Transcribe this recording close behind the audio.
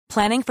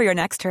Planning for your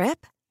next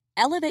trip?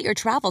 Elevate your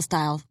travel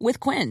style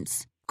with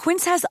Quince.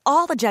 Quince has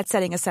all the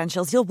jet-setting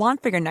essentials you'll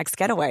want for your next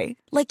getaway,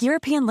 like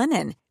European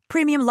linen,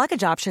 premium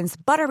luggage options,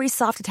 buttery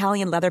soft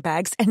Italian leather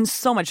bags, and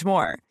so much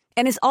more.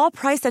 And is all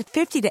priced at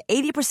 50 to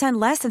 80%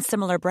 less than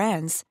similar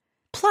brands.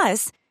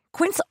 Plus,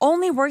 Quince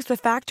only works with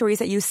factories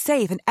that use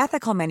safe and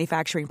ethical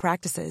manufacturing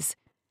practices.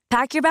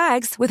 Pack your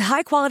bags with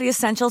high-quality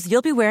essentials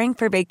you'll be wearing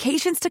for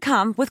vacations to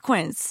come with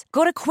Quince.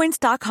 Go to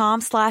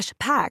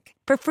quince.com/pack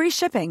for free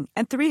shipping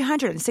and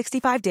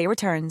 365-day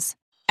returns.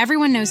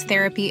 Everyone knows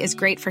therapy is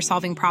great for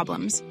solving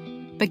problems,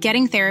 but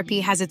getting therapy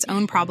has its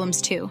own problems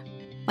too,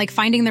 like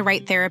finding the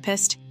right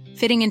therapist,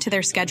 fitting into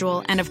their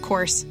schedule, and of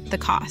course, the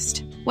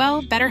cost.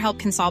 Well, BetterHelp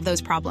can solve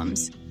those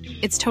problems.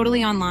 It's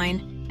totally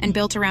online and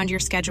built around your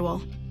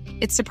schedule.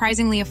 It's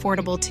surprisingly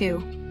affordable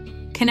too.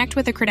 Connect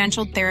with a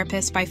credentialed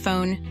therapist by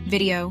phone,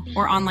 video,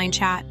 or online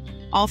chat,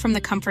 all from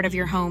the comfort of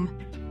your home.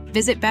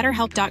 Visit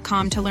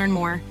BetterHelp.com to learn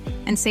more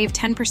and save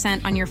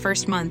 10% on your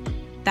first month.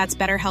 That's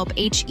BetterHelp,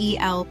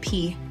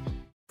 H-E-L-P.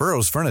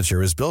 Burrow's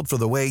furniture is built for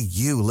the way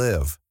you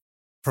live.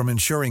 From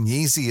ensuring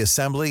easy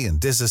assembly and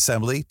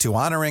disassembly to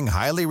honoring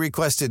highly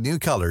requested new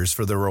colors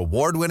for their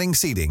award-winning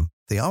seating,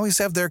 they always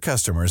have their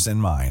customers in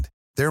mind.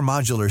 Their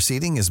modular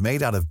seating is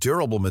made out of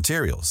durable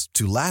materials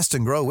to last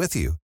and grow with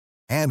you.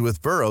 And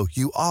with Burrow,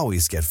 you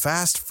always get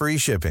fast, free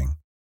shipping.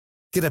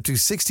 Get up to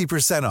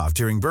 60% off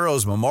during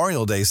Burrow's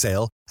Memorial Day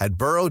sale at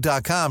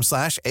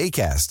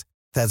burrow.com/ACAST.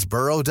 That's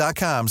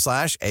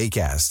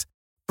burrow.com/ACAST.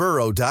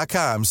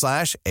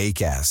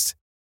 burrow.com/ACAST.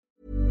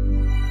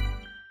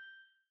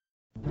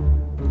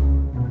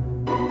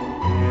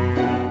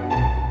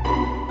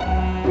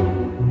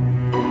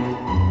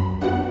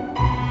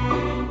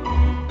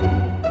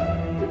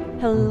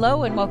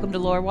 Hello and welcome to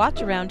Lore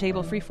Watch, a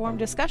roundtable freeform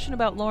discussion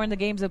about lore and the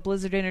games of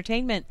Blizzard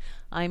Entertainment.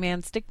 I'm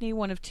Ann Stickney,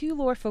 one of two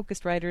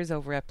lore-focused writers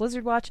over at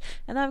Blizzard Watch,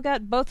 and I've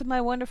got both of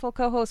my wonderful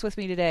co-hosts with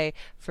me today.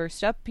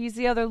 First up, he's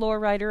the other lore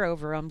writer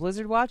over on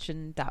Blizzard Watch,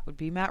 and that would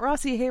be Matt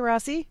Rossi. Hey,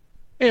 Rossi.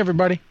 Hey,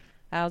 everybody.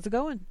 How's it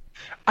going?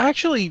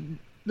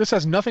 This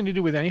has nothing to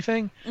do with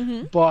anything,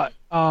 but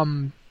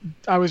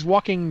I was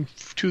walking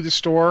to the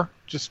store,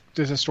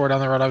 there's a store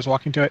down the road, I was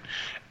walking to it,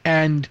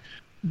 and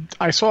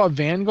I saw a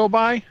van go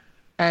by.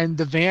 And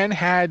the van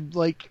had,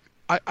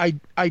 I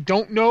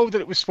don't know that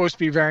it was supposed to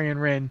be Varian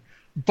Wrynn,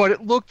 but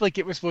it looked like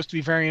it was supposed to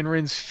be Varian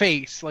Wrynn's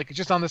face, like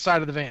just on the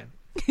side of the van.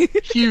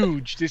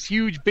 This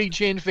huge big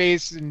chin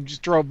face, and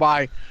just drove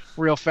by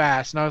real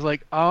fast. And I was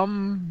like,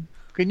 can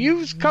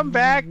you come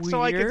back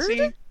so I can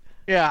see?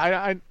 Yeah,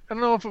 I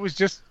don't know if it was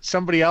just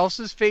somebody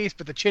else's face,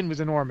 but the chin was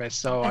enormous,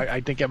 so I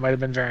think it might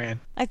have been Varian.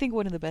 I think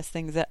one of the best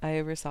things that I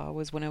ever saw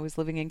was when I was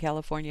living in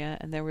California,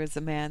 and there was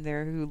a man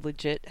there who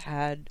legit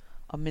had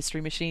a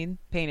mystery machine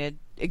painted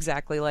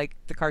exactly like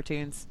the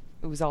cartoons.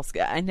 It was all...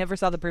 I never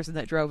saw the person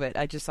that drove it.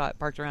 I just saw it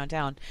parked around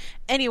town.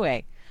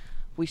 Anyway,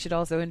 we should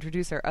also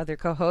introduce our other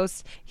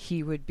co-host.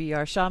 He would be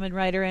our shaman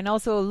writer and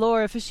also a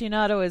lore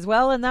aficionado as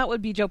well, and that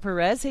would be Joe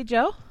Perez. Hey,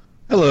 Joe.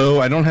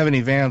 Hello. I don't have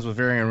any vans with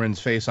Varian Wrynn's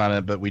face on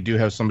it, but we do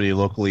have somebody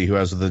locally who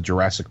has the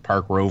Jurassic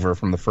Park rover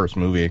from the first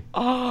movie.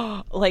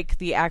 Oh, like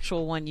the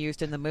actual one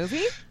used in the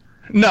movie?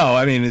 No,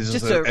 I mean, it's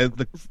just as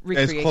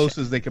close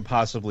as they could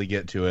possibly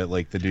get to it.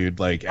 Like, the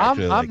dude,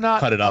 actually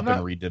cut it up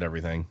and redid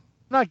everything.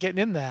 I'm not getting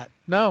in that.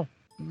 No,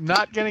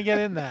 not going to get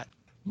in that.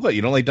 What,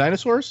 you don't like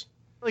dinosaurs?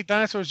 I like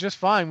dinosaurs just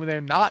fine when they're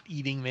not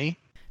eating me.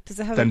 Does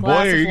it have a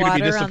glass of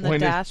water on the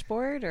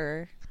dashboard,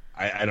 or?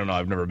 I don't know.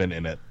 I've never been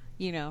in it.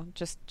 You know,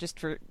 just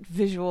for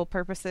visual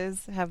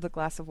purposes, have the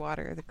glass of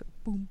water.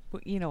 Boom,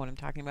 boom, you know what I'm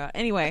talking about.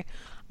 Anyway.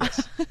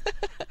 Yes.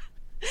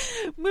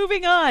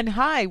 Moving on.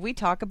 Hi, we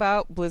talk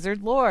about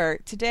Blizzard lore.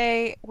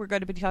 Today, we're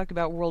going to be talking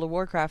about World of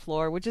Warcraft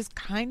lore, which is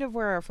kind of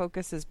where our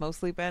focus has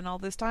mostly been all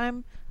this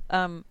time.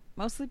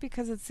 Mostly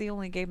because it's the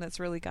only game that's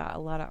really got a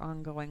lot of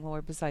ongoing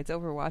lore besides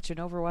Overwatch, and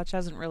Overwatch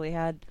hasn't really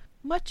had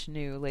much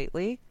new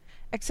lately,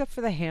 except for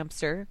the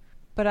hamster.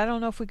 But I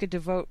don't know if we could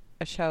devote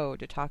a show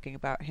to talking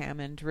about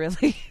Hammond,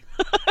 really.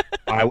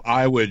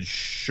 I would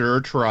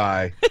sure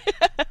try.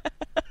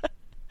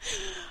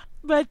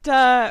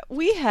 But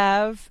we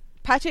have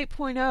Patch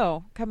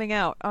 8.0 coming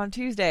out on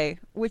Tuesday,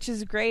 which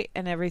is great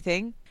and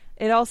everything.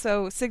 It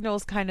also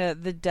signals kind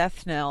of the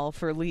death knell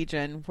for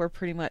Legion. We're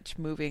pretty much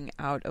moving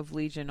out of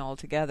Legion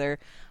altogether.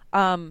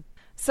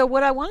 So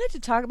what I wanted to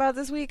talk about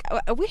this week,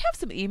 we have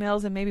some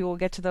emails and maybe we'll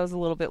get to those a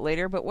little bit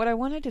later, but what I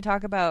wanted to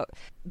talk about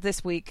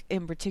this week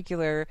in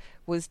particular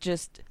was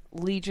just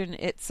Legion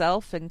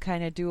itself and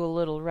kind of do a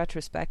little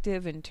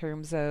retrospective in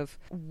terms of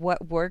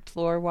what worked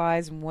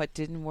lore-wise and what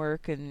didn't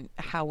work and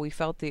how we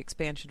felt the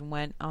expansion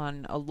went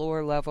on a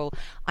lore level.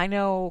 I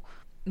know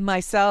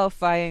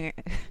myself, I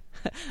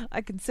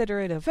consider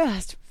it a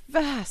vast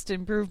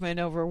improvement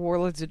over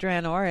Warlords of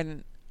Draenor,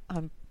 and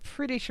I'm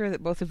pretty sure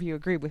that both of you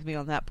agree with me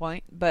on that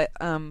point. But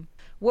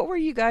what were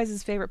you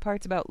guys' favorite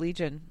parts about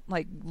Legion,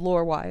 like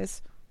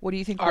lore-wise? What do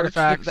you think?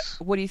 Artifacts.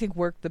 What do you think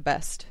worked the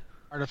best?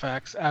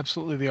 Artifacts,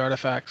 absolutely the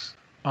artifacts.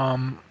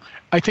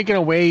 I think in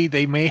a way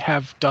they may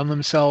have done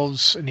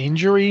themselves an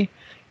injury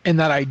in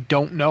that I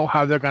don't know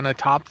how they're going to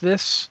top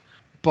this,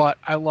 but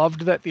I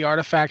loved that the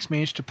artifacts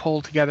managed to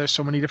pull together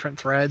so many different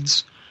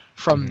threads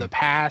from the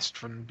past,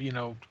 from,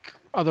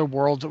 other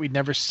worlds that we'd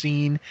never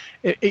seen.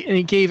 And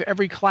it gave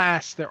every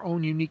class their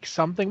own unique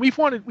something.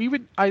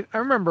 I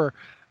remember,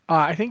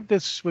 I think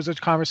this was a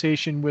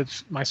conversation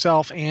with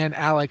myself and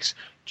Alex,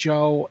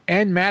 Joe,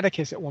 and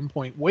Maticus at one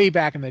point, way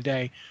back in the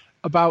day,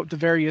 about the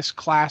various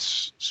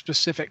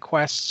class-specific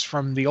quests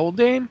from the old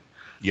game.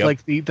 Yep.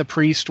 Like the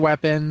priest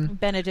weapon.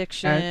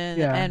 Benediction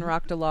and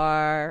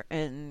Rockdalar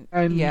and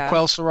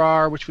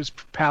Quelsarar, which was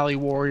Pally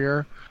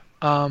Warrior.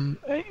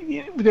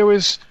 There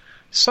was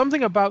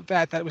something about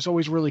that was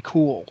always really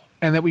cool.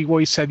 And that we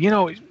always said,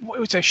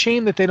 it's a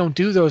shame that they don't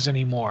do those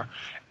anymore.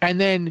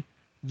 And then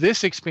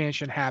this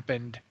expansion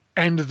happened,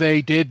 and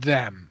they did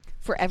them.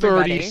 For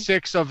everybody.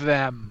 36 of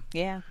them.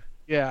 Yeah.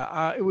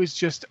 Yeah, it was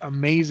just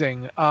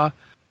amazing.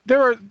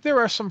 There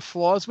are some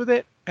flaws with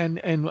it,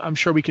 and I'm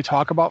sure we could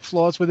talk about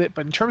flaws with it,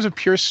 but in terms of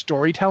pure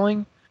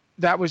storytelling,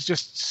 that was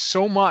just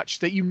so much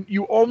that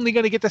you only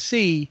going to get to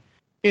see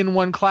in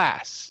one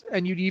class,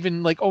 and you'd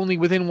even only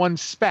within one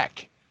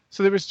spec.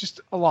 So there was just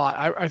a lot.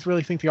 I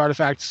really think the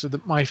artifacts are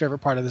my favorite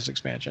part of this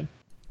expansion.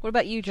 What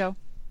about you, Joe?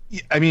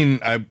 I mean,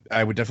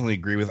 I would definitely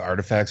agree with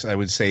artifacts. I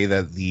would say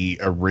that the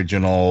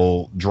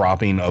original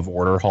dropping of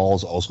order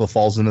halls also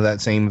falls into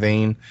that same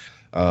vein,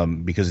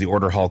 because the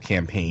order hall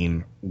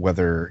campaign,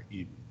 whether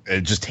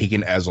just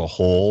taken as a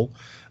whole,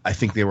 I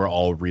think they were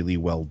all really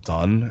well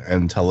done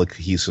and tell a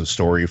cohesive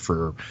story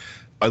for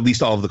at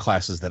least all of the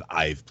classes that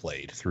I've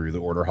played through the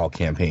order hall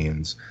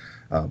campaigns.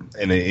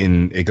 And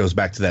it goes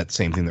back to that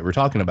same thing that we're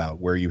talking about,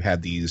 where you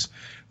had these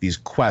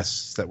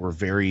quests that were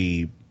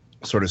very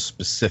sort of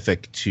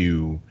specific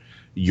to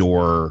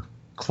your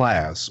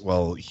class.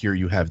 Well, here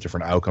you have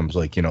different outcomes,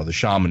 like, the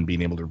shaman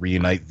being able to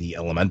reunite the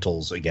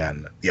elementals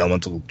again, the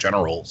elemental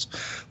generals.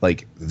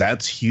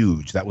 That's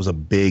huge. That was a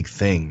big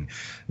thing.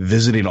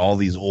 Visiting all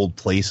these old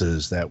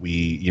places that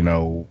we,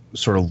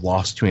 sort of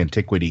lost to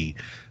antiquity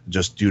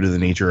just due to the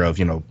nature of,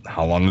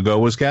 how long ago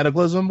was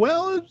Cataclysm?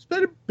 Well, it's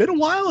been a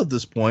while at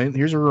this point.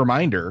 Here's a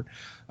reminder.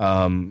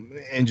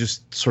 And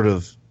just sort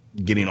of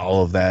getting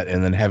all of that,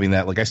 and then having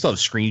that, I still have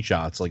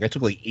screenshots. I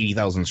took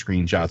 80,000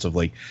 screenshots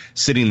of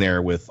sitting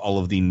there with all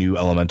of the new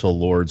elemental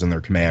lords and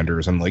their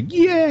commanders. I'm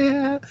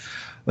yeah,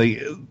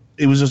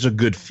 it was just a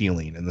good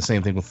feeling. And the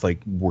same thing with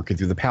working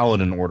through the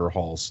paladin order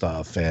hall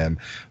stuff and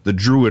the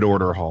druid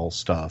order hall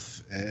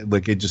stuff.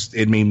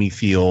 It made me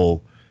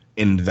feel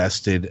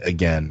invested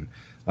again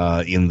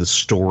in the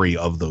story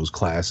of those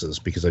classes,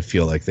 because I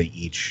feel like they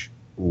each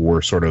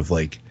were sort of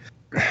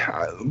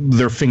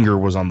their finger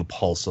was on the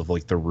pulse of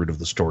the root of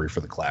the story for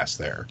the class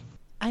there.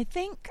 I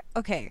think,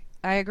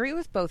 I agree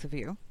with both of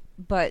you,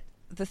 but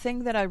the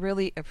thing that I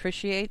really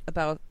appreciate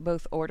about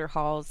both order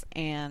halls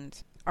and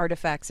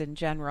artifacts in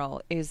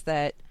general is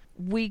that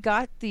we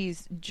got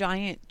these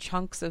giant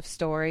chunks of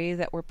story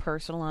that were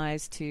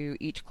personalized to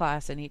each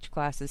class and each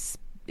class's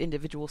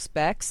individual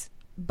specs,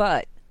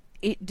 but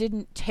it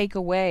didn't take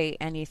away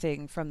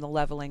anything from the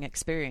leveling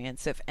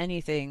experience. If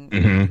anything,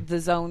 the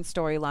zone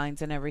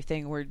storylines and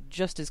everything were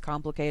just as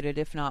complicated,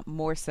 if not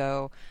more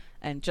so,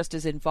 and just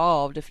as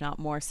involved, if not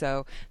more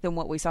so, than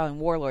what we saw in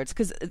Warlords.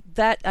 Because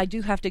that, I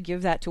do have to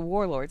give that to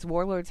Warlords.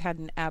 Warlords had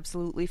an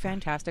absolutely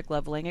fantastic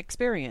leveling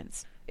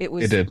experience. It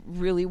was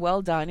really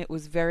well done. It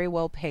was very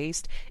well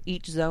paced.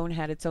 Each zone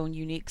had its own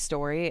unique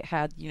story. It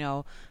had,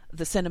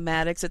 the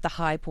cinematics at the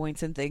high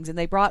points and things, and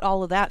they brought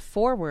all of that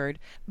forward,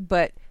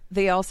 but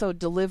they also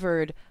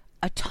delivered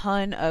a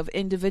ton of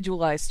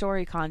individualized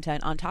story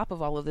content on top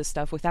of all of this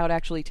stuff without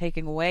actually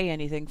taking away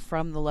anything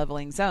from the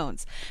leveling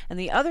zones. And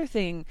the other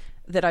thing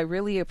that I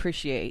really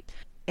appreciate,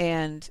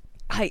 and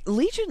I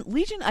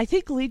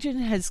think Legion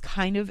has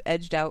kind of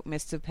edged out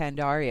Mists of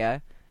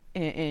Pandaria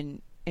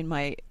in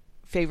my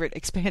favorite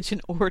expansion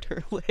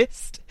order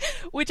list,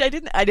 which I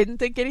didn't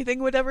think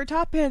anything would ever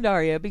top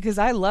Pandaria, because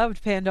I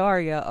loved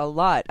Pandaria a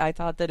lot. I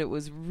thought that it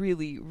was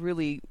really,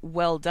 really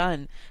well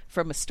done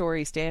from a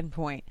story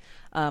standpoint.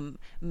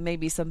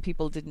 Maybe some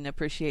people didn't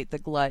appreciate the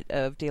glut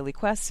of daily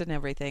quests and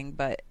everything,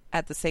 but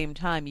at the same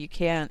time, you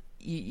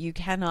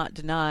cannot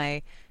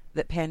deny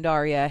that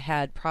Pandaria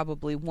had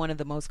probably one of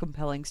the most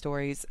compelling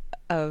stories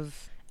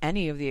of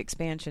any of the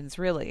expansions,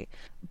 really.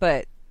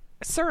 But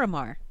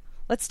Suramar.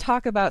 Let's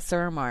talk about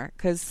Suramar,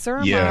 because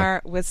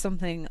Suramar was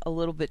something a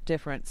little bit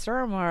different.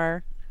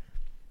 Suramar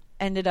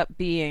ended up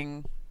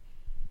being...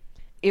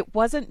 It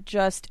wasn't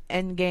just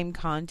endgame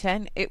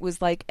content. It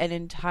was like an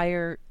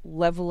entire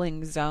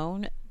leveling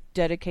zone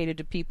dedicated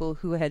to people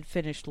who had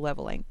finished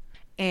leveling.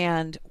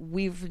 And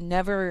we've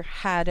never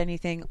had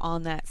anything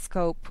on that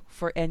scope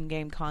for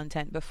endgame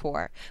content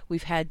before.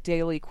 We've had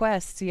daily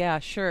quests, yeah,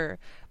 sure,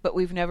 but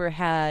we've never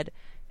had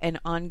an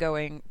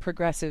ongoing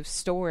progressive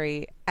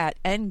story at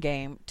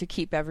endgame to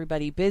keep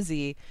everybody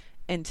busy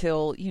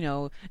until,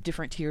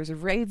 different tiers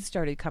of raids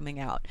started coming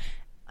out.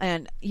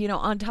 And,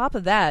 on top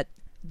of that,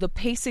 the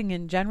pacing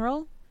in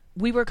general,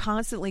 we were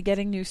constantly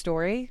getting new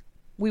story.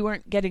 We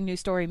weren't getting new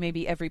story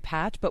maybe every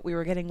patch, but we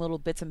were getting little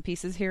bits and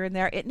pieces here and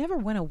there. It never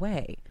went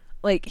away.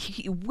 Like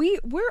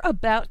we're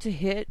about to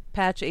hit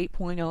patch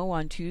 8.0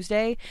 on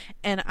Tuesday,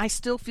 and I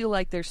still feel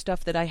like there's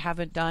stuff that I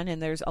haven't done,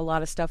 and there's a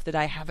lot of stuff that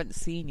I haven't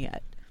seen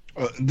yet.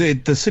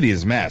 The city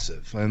is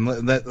massive, and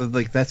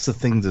that's the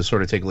thing to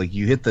sort of take. Like,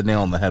 you hit the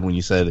nail on the head when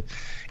you said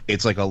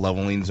it's like a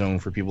leveling zone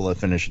for people that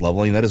finish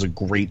leveling. That is a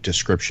great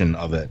description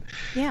of it.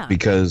 Yeah,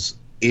 because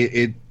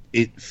it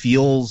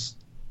feels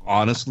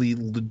honestly,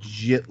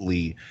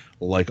 legitly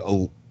like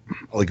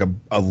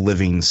a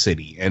living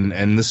city,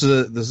 and this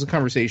is a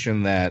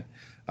conversation that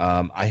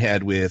I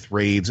had with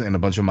Raids and a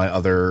bunch of my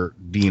other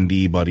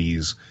D&D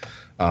buddies.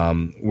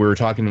 We were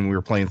talking and we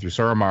were playing through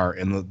Suramar,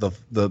 and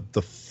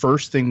the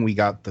first thing we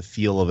got the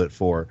feel of it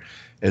for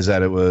is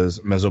that it was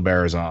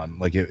Mesobarazon.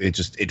 Like,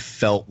 it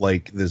felt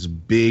like this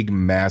big,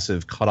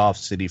 massive, cut off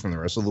city from the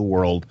rest of the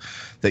world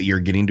that you're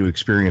getting to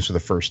experience for the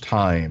first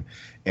time,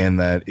 and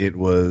that it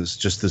was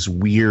just this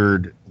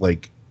weird,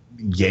 like,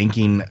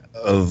 yanking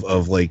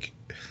of like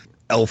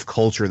elf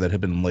culture that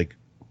had been like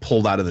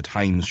pulled out of the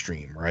time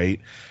stream, right?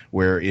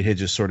 Where it had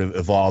just sort of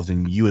evolved,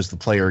 and you as the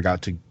player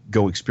got to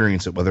go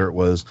experience it, whether it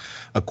was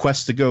a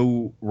quest to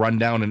go run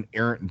down an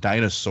errant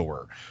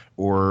dinosaur,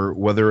 or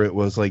whether it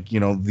was like,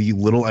 the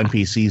little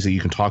NPCs that you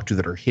can talk to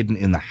that are hidden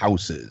in the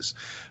houses,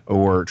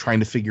 or trying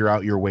to figure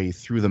out your way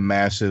through the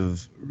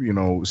massive,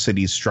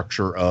 city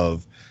structure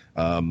of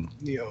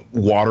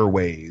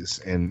waterways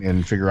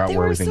and figure out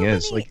where everything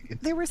is.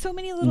 There were so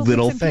many little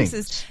bits and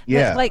pieces.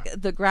 Yeah, like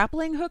the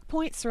grappling hook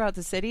points throughout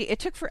the city. It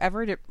took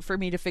forever for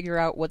me to figure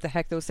out what the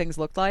heck those things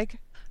looked like,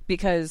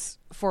 because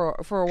for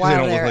a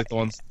while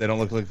they don't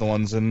look like the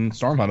ones in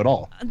Stormheim at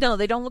all. No,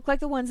 they don't look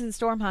like the ones in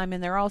Stormheim,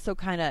 and they're also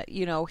kind of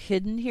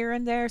hidden here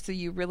and there. So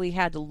you really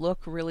had to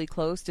look really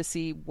close to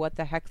see what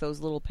the heck those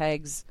little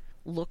pegs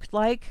looked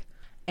like.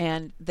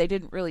 And they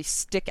didn't really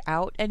stick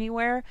out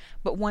anywhere.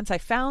 But once I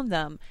found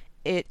them,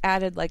 it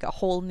added like a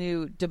whole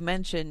new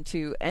dimension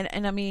to,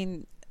 and I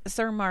mean,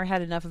 Suramar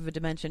had enough of a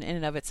dimension in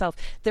and of itself.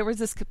 There was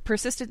this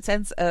persistent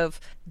sense of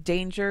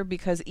danger,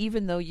 because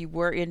even though you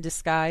were in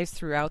disguise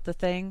throughout the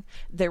thing,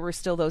 there were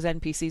still those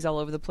NPCs all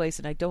over the place,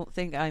 and I don't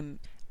think I'm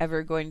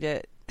ever going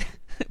to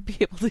be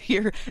able to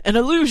hear an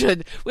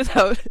illusion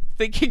without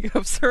thinking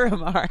of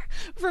Suramar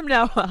from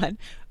now on.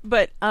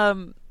 But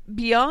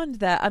beyond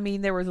that, I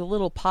mean, there were the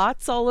little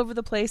pots all over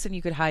the place, and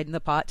you could hide in the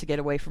pot to get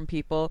away from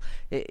people.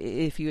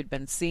 If you had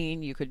been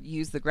seen, you could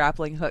use the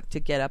grappling hook to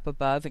get up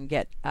above and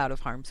get out of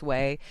harm's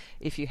way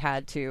if you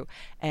had to.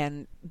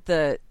 And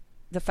the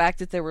fact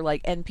that there were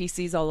like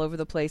NPCs all over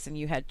the place, and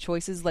you had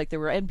choices, like there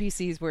were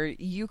NPCs where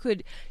you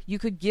could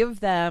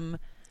give them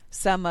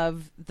some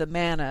of the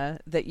mana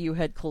that you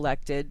had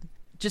collected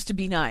just to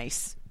be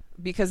nice,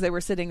 because they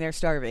were sitting there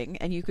starving,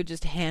 and you could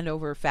just hand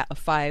over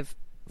five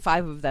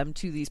of them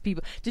to these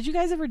people. Did you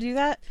guys ever do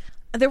that?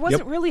 There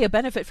wasn't really a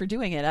benefit for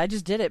doing it. I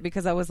just did it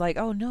because I was like,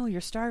 oh no, you're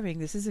starving.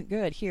 This isn't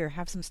good. Here,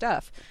 have some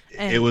stuff.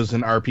 And it was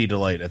an RP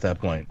delight at that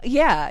point.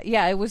 Yeah.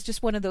 It was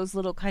just one of those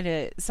little kind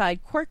of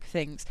side quirk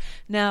things.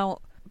 Now,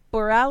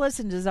 Borealis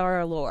and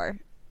Dazara Lore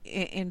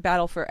in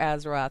Battle for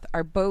Azeroth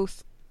are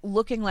both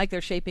looking like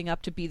they're shaping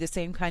up to be the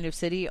same kind of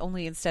city,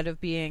 only instead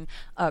of being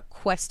a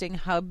questing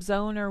hub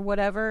zone or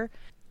whatever,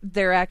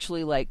 they're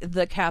actually like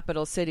the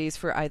capital cities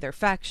for either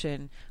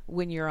faction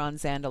when you're on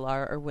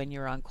Zandalar or when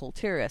you're on Kul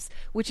Tiras,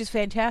 which is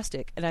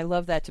fantastic, and I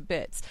love that to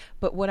bits.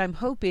 But what I'm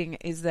hoping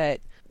is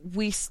that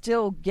we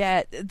still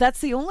get... That's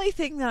the only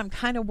thing that I'm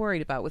kind of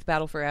worried about with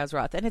Battle for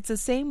Azeroth, and it's the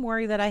same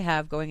worry that I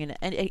have going into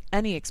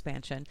any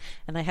expansion,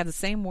 and I have the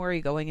same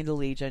worry going into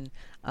Legion,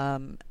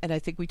 and I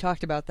think we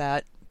talked about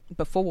that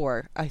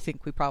before. I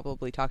think we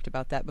probably talked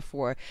about that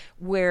before,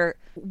 where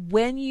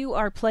when you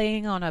are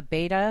playing on a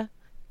beta,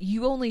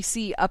 you only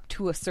see up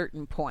to a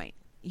certain point.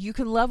 You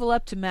can level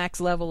up to max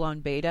level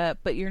on beta,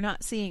 but you're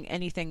not seeing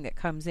anything that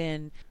comes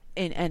in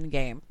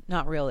endgame.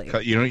 Not really.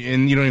 You don't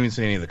even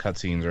see any of the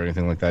cutscenes or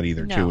anything like that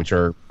either, too, which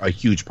are a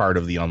huge part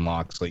of the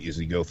unlocks, like, as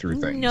you go through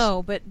things.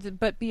 No,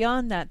 but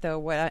beyond that, though,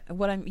 what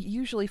I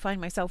usually find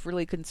myself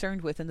really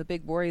concerned with, and the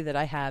big worry that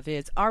I have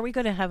is, are we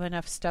going to have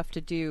enough stuff to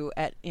do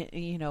at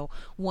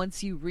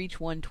once you reach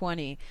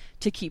 120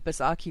 to keep us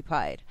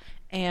occupied?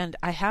 And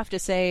I have to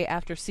say,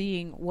 after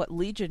seeing what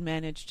Legion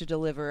managed to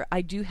deliver,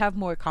 I do have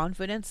more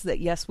confidence that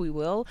yes, we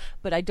will,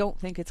 but I don't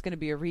think it's going to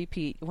be a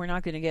repeat. We're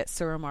not going to get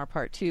Suramar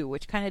Part 2,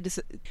 which kind of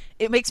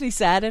it makes me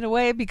sad in a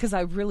way, because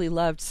I really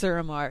loved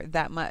Suramar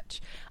that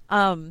much.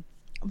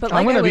 But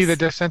I'm going to be the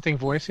dissenting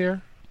voice here.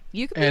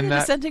 You can be the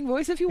dissenting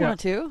voice if you want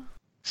to.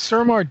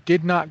 Suramar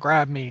did not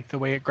grab me the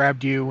way it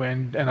grabbed you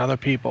and other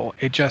people.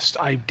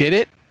 I did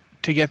it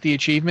to get the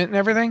achievement and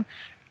everything.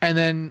 And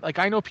then, like,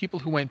 I know people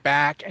who went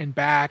back and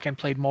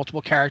played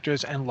multiple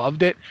characters and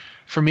loved it.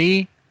 For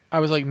me, I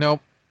was like,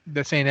 nope,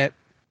 this ain't it.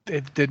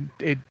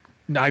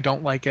 I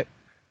don't like it.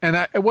 And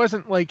it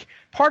wasn't like,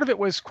 part of it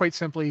was quite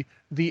simply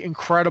the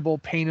incredible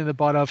pain in the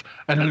butt of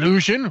an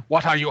illusion.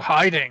 What are you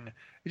hiding?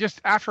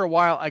 Just after a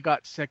while, I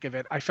got sick of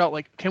it. I felt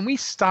like, can we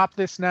stop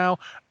this now?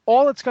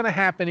 All that's going to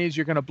happen is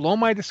you're going to blow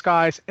my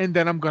disguise, and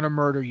then I'm going to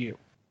murder you.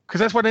 Because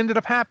that's what ended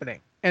up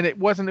happening. And it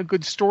wasn't a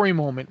good story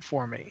moment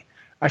for me.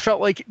 I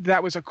felt like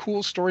that was a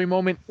cool story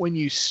moment when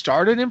you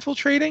started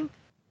infiltrating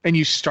and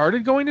you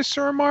started going to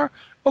Suramar.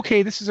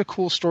 Okay, this is a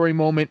cool story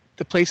moment.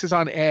 The place is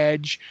on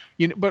edge,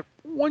 but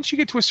once you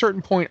get to a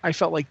certain point, I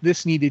felt like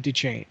this needed to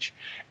change.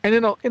 And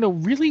in a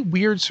really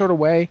weird sort of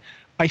way,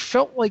 I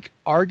felt like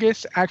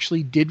Argus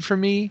actually did for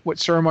me what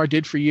Suramar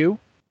did for you.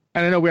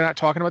 And I know we're not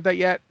talking about that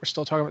yet. We're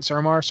still talking about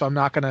Suramar, so I'm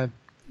not going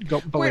to go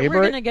belabor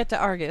We're going to get to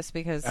Argus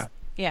because,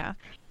 yeah.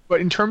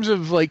 But in terms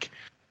of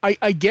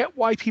I get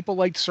why people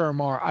liked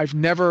Suramar. I've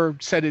never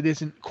said it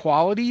isn't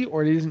quality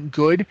or it isn't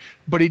good,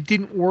 but it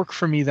didn't work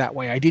for me that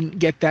way. I didn't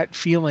get that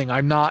feeling.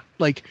 I'm not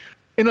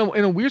in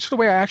a weird sort of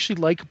way. I actually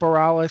like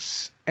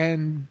Borealis,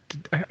 and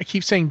I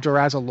keep saying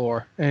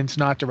Durazalor, and it's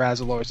not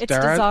Durazalor. It's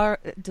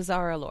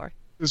Dazaralor.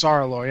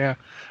 Dazaralor, yeah.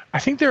 I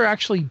think they're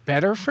actually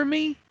better for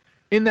me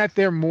in that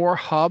they're more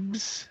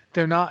hubs.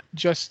 They're not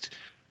just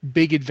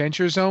big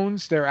adventure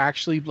zones. They're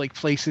actually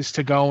places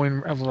to go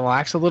and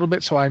relax a little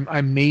bit. So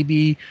I'm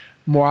maybe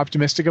more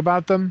optimistic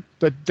about them,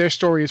 but their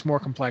story is more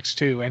complex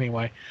too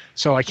anyway.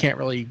 So we can't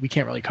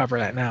really cover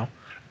that now.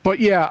 But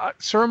yeah,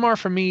 Suramar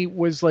for me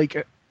was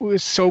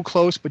so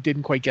close, but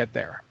didn't quite get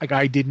there.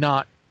 I did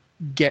not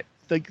get,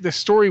 the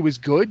story was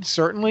good,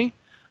 certainly.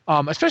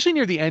 Especially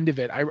near the end of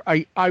it.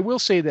 I will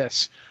say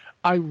this.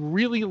 I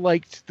really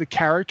liked the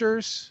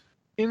characters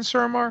in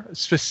Suramar,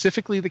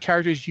 specifically the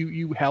characters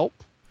you help.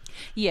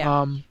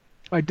 Yeah.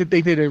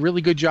 They did a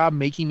really good job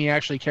making me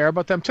actually care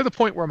about them, to the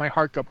point where my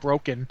heart got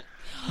broken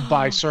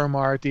by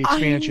Suramar at the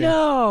expansion. I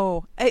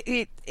know.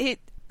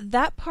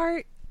 That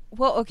part,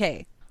 well,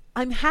 okay.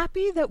 I'm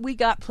happy that we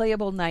got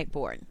playable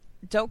Nightborn.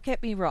 Don't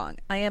get me wrong.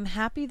 I am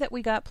happy that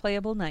we got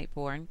playable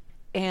Nightborn,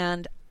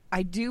 and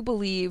I do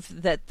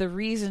believe that the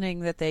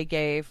reasoning that they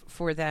gave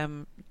for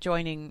them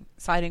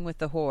siding with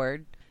the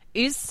Horde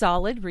is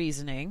solid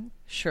reasoning,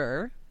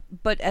 sure.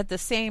 But at the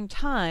same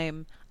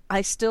time,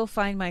 I still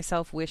find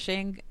myself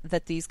wishing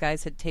that these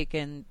guys had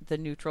taken the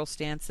neutral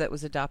stance that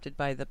was adopted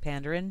by the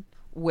Pandaren,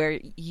 where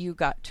you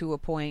got to a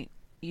point,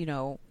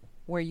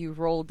 where you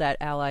rolled that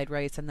allied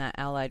race and that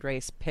allied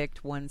race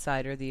picked one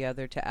side or the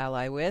other to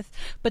ally with.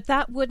 But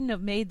that wouldn't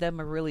have made them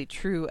a really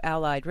true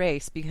allied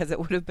race, because it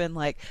would have been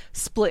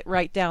split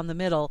right down the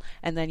middle,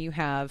 and then you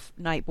have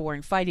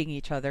Nightborn fighting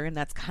each other, and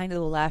that's kind of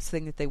the last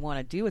thing that they want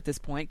to do at this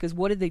point, because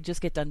what did they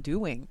just get done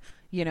doing,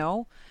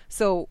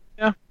 So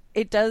yeah.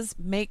 It does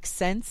make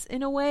sense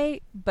in a way,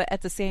 but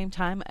at the same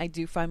time, I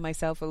do find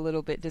myself a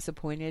little bit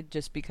disappointed,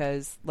 just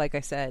because, like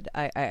I said,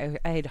 I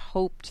had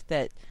hoped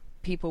that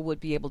people would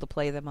be able to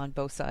play them on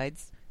both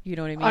sides. You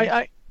know what I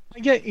mean? I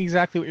get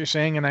exactly what you're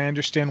saying, and I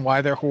understand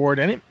why they're Horde.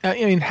 And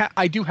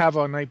I do have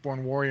a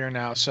Nightborn warrior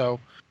now, so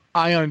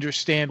I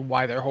understand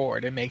why they're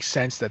Horde. It makes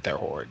sense that they're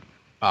Horde.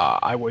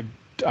 I'm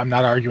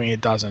not arguing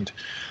it doesn't.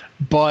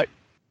 But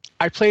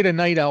I played a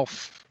Night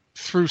Elf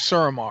through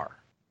Suramar,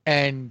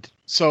 and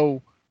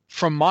so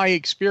from my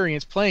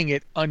experience playing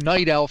it, a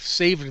Night Elf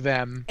saved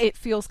them. It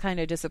feels kind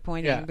of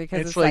disappointing,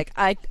 because it's like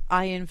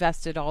I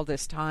invested all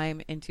this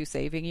time into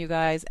saving you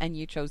guys, and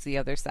you chose the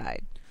other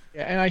side.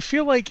 Yeah, and I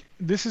feel like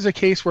this is a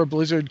case where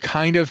Blizzard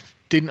kind of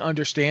didn't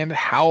understand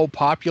how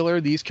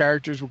popular these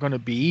characters were going to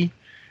be,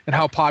 and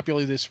how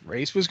popular this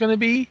race was going to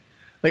be.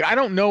 I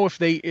don't know if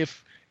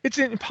it's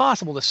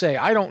impossible to say.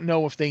 I don't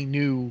know if they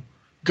knew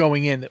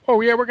going in that,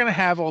 we're going to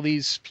have all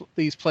these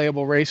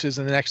playable races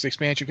in the next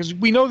expansion, because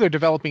we know they're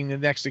developing the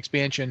next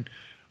expansion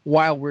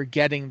while we're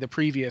getting the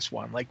previous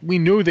one. We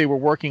knew they were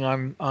working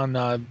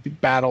on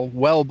Battle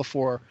well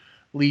before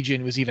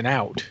Legion was even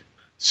out.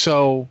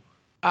 So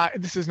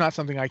this is not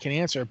something I can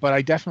answer, but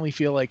I definitely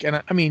feel like,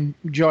 and I mean,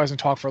 Joe hasn't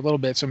talked for a little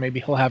bit, so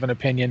maybe he'll have an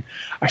opinion.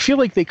 I feel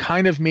like they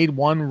kind of made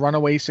one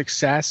runaway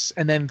success,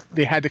 and then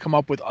they had to come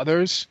up with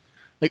others.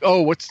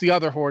 What's the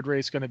other Horde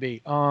race going to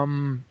be?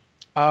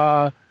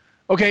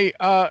 Okay,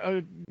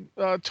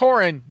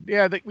 Tauren.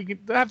 Yeah, we can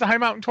have the High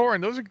Mountain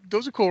Tauren.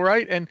 Those are cool,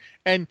 right?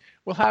 And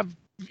we'll have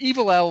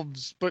evil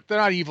elves, but they're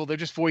not evil. They're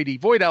just void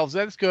elves.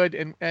 That's good.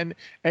 And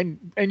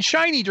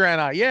shiny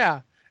Draenei.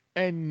 Yeah,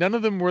 and none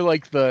of them were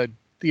the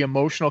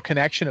emotional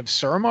connection of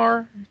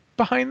Suramar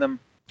behind them.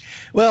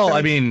 Well,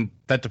 I mean,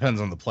 that depends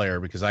on the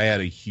player, because I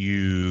had a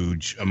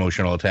huge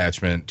emotional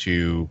attachment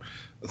to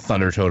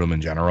Thunder Totem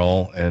in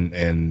general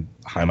and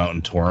High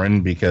Mountain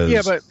Tauren,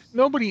 because but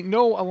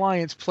no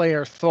Alliance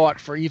player thought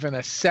for even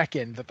a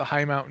second that the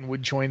High Mountain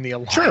would join the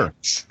Alliance. Sure,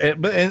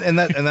 and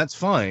that's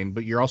fine,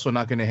 but you're also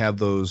not going to have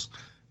those.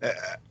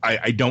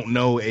 I don't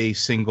know a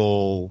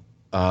single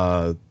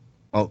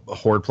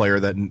Horde player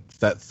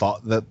that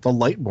thought that the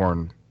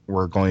Lightborn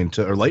were going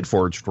to, or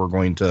Lightforged were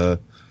going to.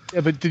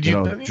 Yeah, but did you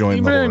join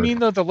you the Horde? I mean,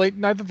 though,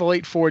 neither the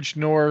Lightforged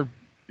nor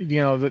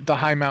the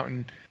High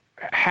Mountain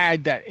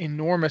had that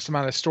enormous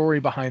amount of story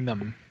behind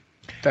them.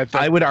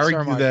 I would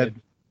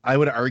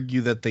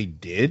argue that they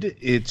did.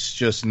 It's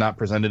just not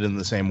presented in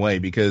the same way,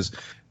 because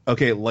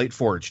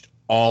Lightforged,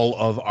 all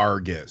of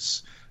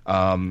Argus,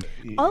 all of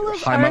High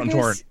Argus, Mountain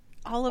Tauren,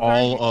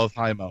 all of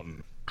High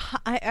Mountain.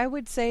 I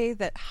would say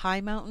that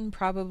High Mountain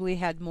probably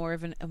had more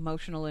of an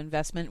emotional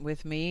investment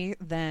with me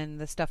than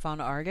the stuff on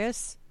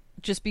Argus,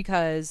 just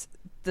because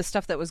the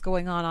stuff that was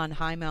going on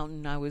High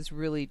Mountain, I was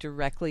really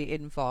directly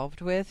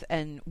involved with.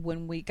 And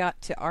when we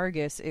got to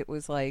Argus, it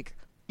was like,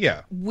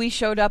 yeah, we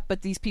showed up,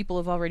 but these people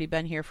have already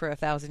been here for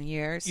 1,000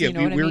 years. Yeah, you know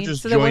what I mean?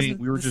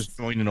 We were just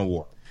joining a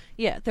war.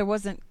 Yeah, there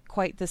wasn't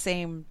quite the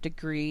same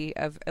degree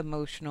of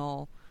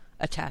emotional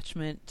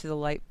attachment to the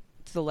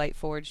light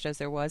forged as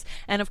there was.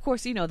 And of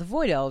course, the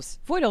Void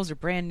Elves are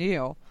brand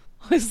new.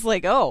 It's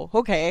like, oh,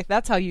 okay,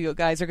 that's how you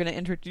guys are going to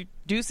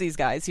introduce these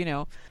guys.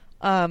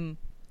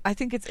 I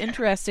think it's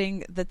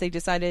interesting that they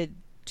decided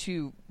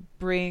to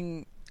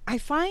bring. I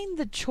find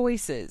the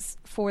choices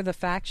for the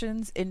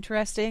factions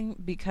interesting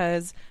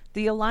because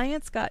the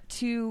Alliance got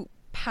two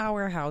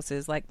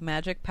powerhouses, like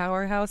magic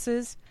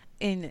powerhouses,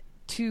 in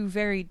two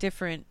very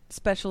different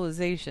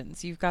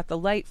specializations. You've got the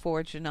Light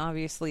Forge, and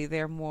obviously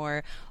they're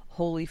more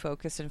wholly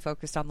focused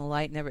on the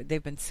light.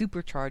 They've been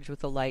supercharged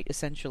with the light,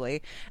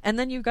 essentially. And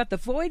then you've got the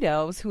Void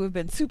Elves, who have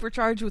been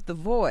supercharged with the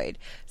void.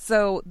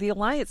 So the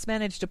Alliance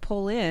managed to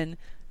pull in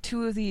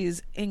two of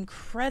these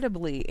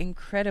incredibly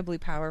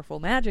powerful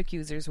magic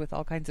users with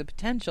all kinds of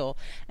potential.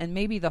 And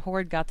maybe the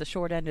Horde got the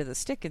short end of the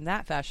stick in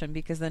that fashion,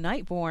 because the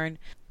Nightborn,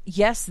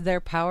 yes, they're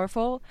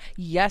powerful,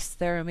 yes,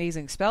 they're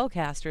amazing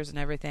spellcasters and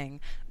everything,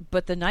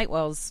 but the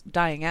Nightwell's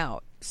dying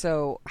out.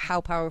 So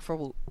how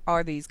powerful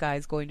are these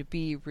guys going to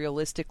be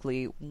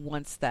realistically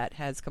once that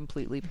has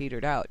completely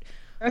petered out?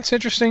 That's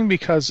interesting,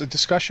 because a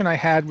discussion I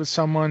had with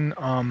someone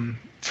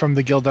from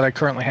the guild that I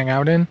currently hang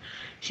out in,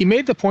 he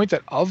made the point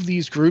that of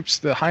these groups,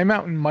 the High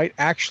Mountain might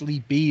actually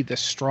be the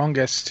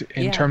strongest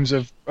in terms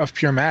of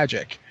pure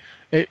magic,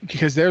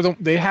 because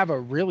they have a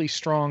really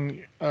strong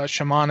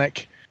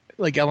shamanic,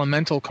 like,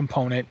 elemental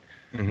component.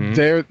 Mm-hmm.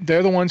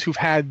 They're the ones who've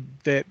had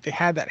that. They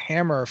had that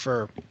hammer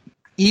for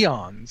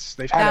eons.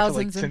 They've had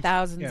thousands and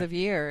thousands of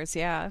years.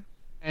 Yeah,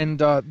 and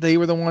they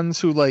were the ones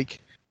who, like,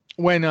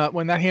 when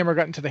that hammer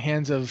got into the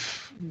hands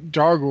of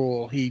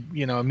Dargul, he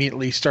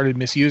immediately started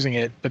misusing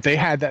it. But they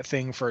had that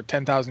thing for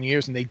 10,000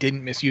 years, and they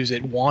didn't misuse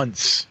it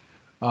once.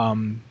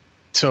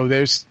 So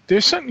there's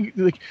something,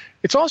 like,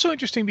 it's also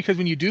interesting because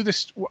when you do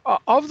this,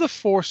 of the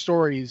 4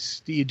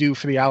 stories that you do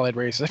for the allied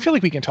races, I feel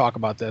like we can talk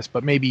about this,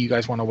 but maybe you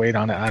guys want to wait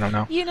on it. I don't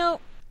know.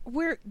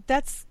 We're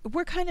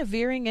kind of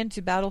veering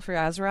into Battle for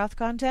Azeroth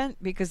content,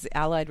 because the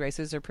allied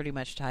races are pretty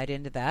much tied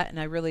into that, and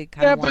I really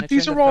kind of want to. Yeah, but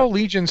these are all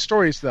Legion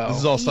stories, though. This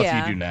is all stuff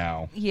you do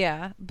now.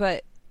 Yeah,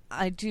 but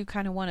I do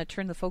kind of want to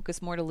turn the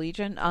focus more to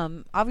Legion.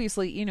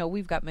 Obviously,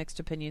 we've got mixed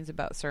opinions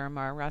about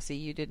Suramar. Rossi,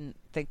 you didn't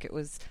think it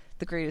was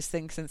the greatest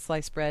thing since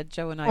sliced bread.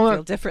 Joe and I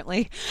feel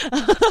differently.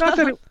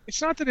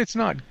 It's not that it's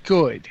not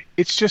good.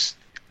 It's just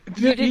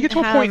you get to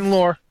a point in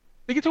lore.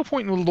 They get to a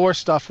point in lore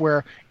stuff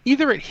where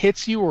either it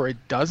hits you or it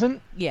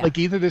doesn't. Yeah. Like,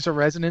 either there's a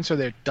resonance or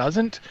there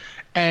doesn't.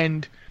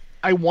 And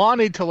I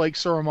wanted to like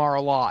Suramar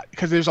a lot,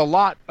 because there's a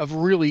lot of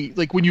really,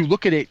 like, when you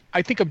look at it,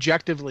 I think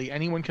objectively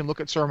anyone can look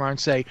at Suramar and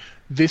say,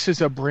 this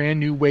is a brand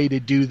new way to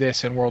do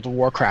this in World of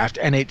Warcraft,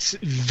 and it's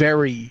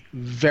very,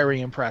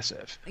 very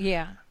impressive.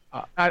 Yeah.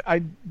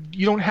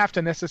 You don't have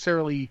to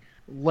necessarily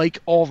like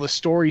all the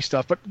story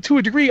stuff, but to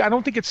a degree, I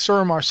don't think it's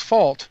Suramar's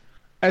fault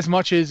as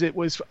much as it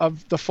was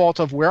of the fault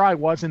of where I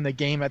was in the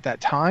game at that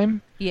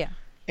time. Yeah.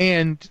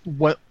 And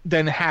what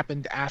then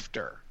happened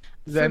after.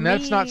 Then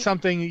that's not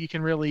something you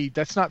can really,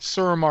 that's not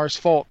Suramar's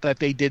fault that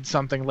they did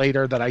something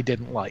later that I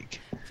didn't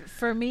like.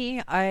 For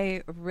me,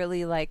 I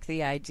really like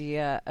the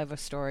idea of a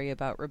story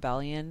about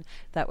rebellion.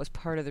 That was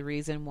part of the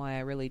reason why I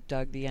really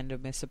dug the end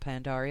of Mists of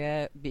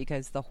Pandaria,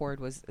 because the Horde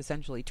was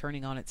essentially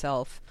turning on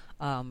itself.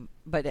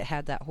 But it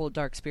had that whole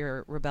Dark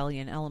Spirit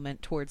rebellion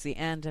element towards the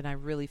end, and I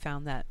really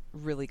found that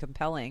really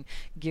compelling,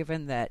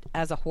 given that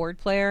as a Horde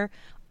player,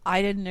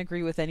 I didn't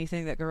agree with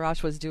anything that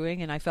Garrosh was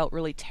doing, and I felt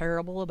really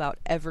terrible about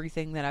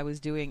everything that I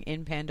was doing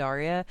in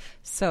Pandaria.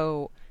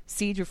 So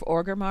Siege of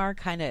Orgrimmar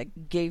kind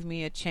of gave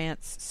me a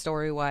chance,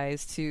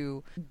 story-wise,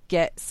 to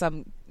get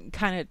some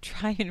kind of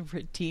try and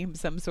redeem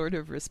some sort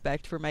of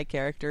respect for my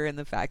character and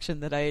the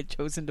faction that I had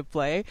chosen to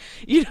play.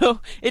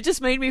 It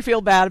just made me feel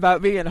bad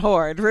about being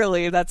Horde.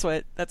 Really, that's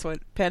what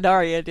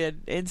Pandaria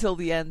did until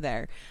the end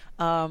there.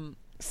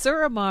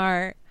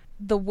 Suramar,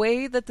 the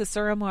way that the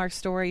Suramar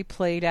story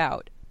played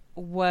out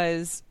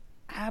was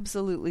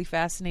absolutely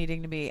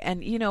fascinating to me.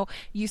 And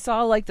you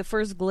saw like the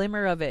first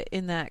glimmer of it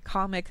in that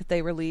comic that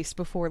they released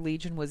before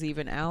Legion was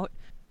even out,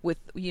 with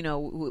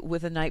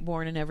with a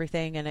Nightborn and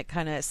everything, and it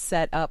kind of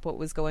set up what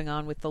was going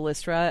on with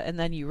Thalystra, and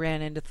then you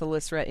ran into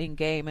Thalystra in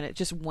game, and it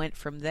just went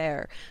from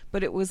there.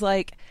 But it was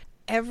like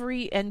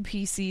every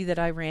NPC that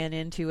I ran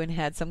into and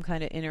had some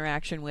kind of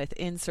interaction with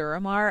in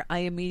Suramar, I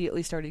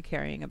immediately started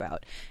caring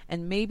about.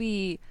 And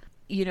maybe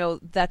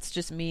that's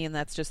just me, and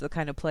that's just the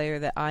kind of player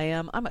that I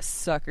am. I'm a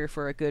sucker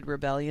for a good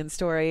rebellion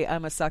story.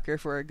 I'm a sucker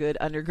for a good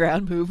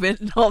underground movement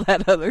and all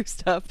that other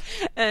stuff.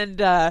 And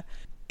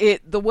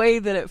the way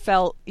that it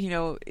felt,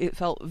 it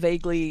felt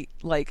vaguely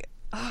like,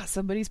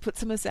 somebody's put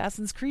some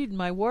Assassin's Creed in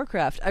my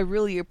Warcraft. I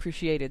really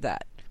appreciated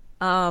that.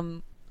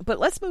 But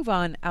let's move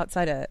on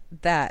outside of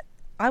that.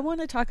 I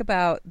want to talk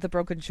about the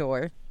Broken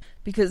Shore,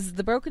 because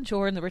the Broken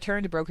Shore and the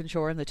Return to Broken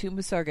Shore and the Tomb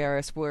of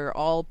Sargeras were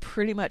all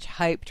pretty much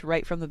hyped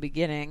right from the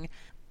beginning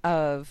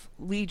of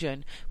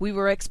Legion. We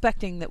were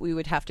expecting that we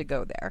would have to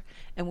go there,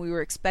 and we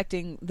were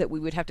expecting that we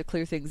would have to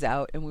clear things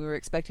out, and we were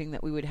expecting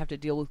that we would have to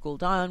deal with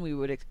Gul'dan. We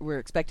were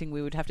expecting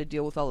we would have to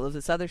deal with all of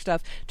this other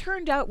stuff.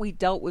 Turned out we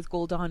dealt with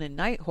Gul'dan and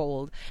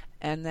Nighthold,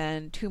 and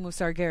then Tomb of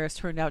Sargeras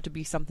turned out to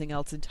be something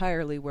else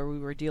entirely, where we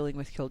were dealing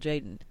with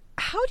Kil'jaeden.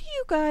 How do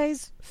you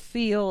guys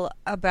feel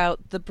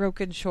about the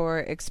Broken Shore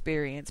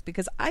experience?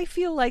 Because I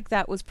feel like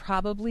that was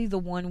probably the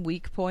one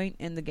weak point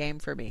in the game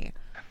for me.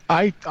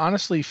 I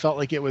honestly felt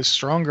like it was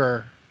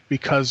stronger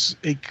because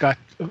it got...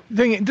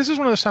 This is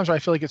one of those times where I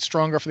feel like it's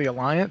stronger for the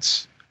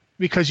Alliance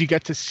because you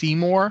get to see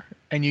more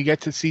and you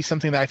get to see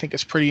something that I think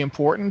is pretty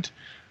important,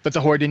 but the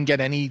Horde didn't get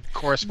any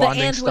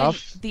corresponding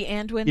stuff. The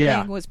Anduin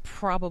thing was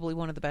probably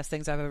one of the best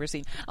things I've ever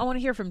seen. I want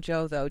to hear from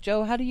Joe, though.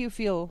 Joe, how do you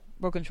feel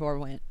Broken Shore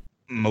went?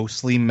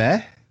 Mostly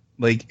meh.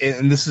 Like,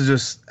 and this is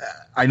just...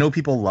 I know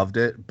people loved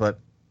it, but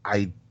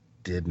I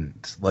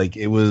didn't. Like,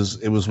 it was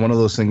one of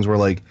those things where,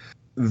 like,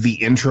 the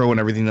intro and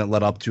everything that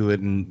led up to it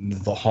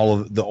and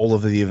all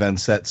of the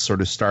events that sort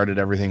of started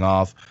everything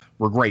off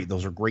were great.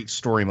 Those are great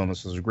story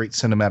moments. Those are great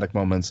cinematic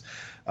moments.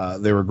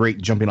 They were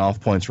great jumping off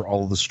points for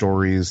all of the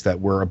stories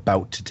that were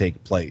about to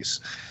take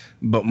place.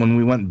 But when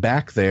we went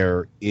back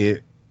there,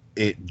 it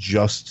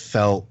just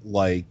felt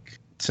like,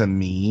 to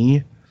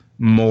me,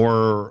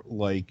 more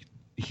like,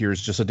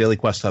 here's just a daily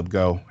quest hub,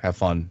 go have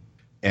fun.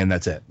 And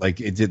that's it. Like,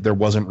 there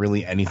wasn't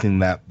really anything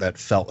that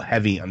felt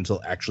heavy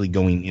until actually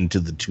going into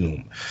the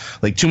tomb.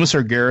 Like, Tomb of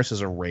Sargeras as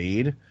a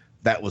raid,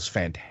 that was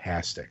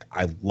fantastic.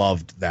 I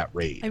loved that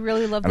raid. I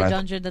really loved the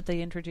dungeon that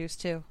they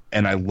introduced, too.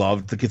 And I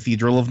loved the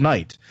Cathedral of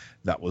Night.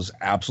 That was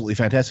absolutely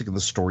fantastic. And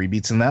the story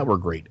beats in that were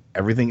great.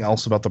 Everything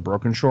else about the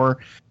Broken Shore,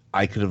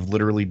 I could have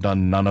literally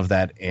done none of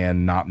that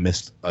and not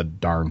missed a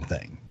darn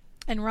thing.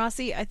 And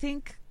Rossi, I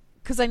think...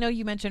 because I know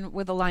you mentioned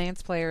with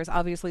Alliance players,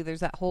 obviously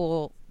there's that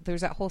whole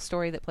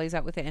story that plays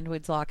out with the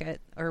Anduin's Locket,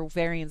 or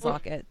Varian's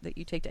Locket, that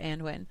you take to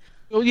Anduin.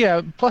 Well,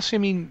 yeah, plus, I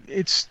mean,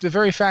 it's the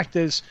very fact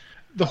is,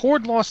 the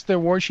Horde lost their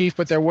war chief,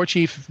 but their war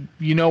chief,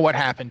 you know what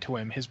happened to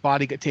him. His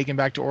body got taken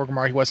back to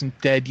Orgrimmar. He wasn't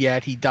dead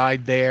yet. He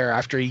died there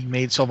after he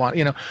made Sylvan.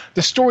 You know,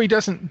 the story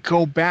doesn't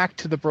go back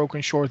to the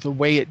Broken Shore the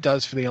way it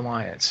does for the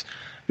Alliance.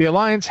 The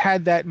Alliance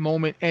had that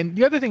moment, and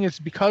the other thing is,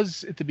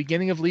 because at the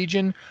beginning of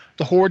Legion,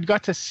 the Horde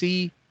got to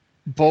see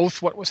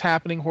both what was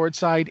happening Horde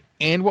side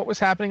and what was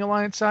happening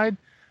Alliance side.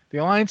 The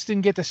Alliance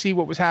didn't get to see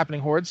what was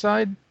happening Horde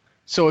side.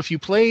 So if you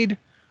played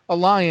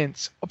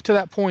Alliance up to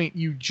that point,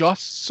 you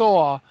just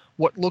saw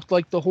what looked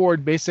like the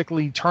Horde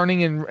basically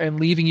turning and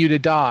leaving you to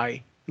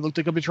die. It looked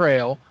like a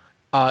betrayal.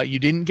 You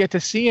didn't get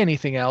to see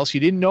anything else. You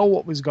didn't know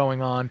what was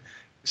going on.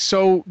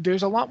 So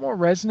there's a lot more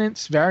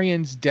resonance.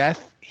 Varian's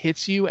death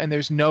hits you, and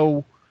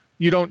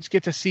you don't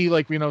get to see,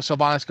 like, you know,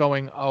 Sylvanas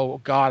going, oh,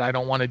 God, I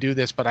don't want to do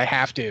this, but I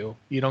have to.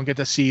 You don't get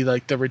to see,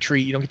 like, the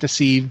retreat. You don't get to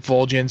see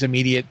Vol'jin's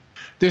immediate.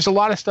 There's a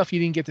lot of stuff you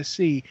didn't get to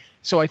see.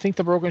 So I think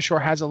the Broken Shore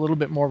has a little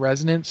bit more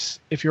resonance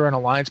if you're an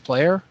Alliance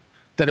player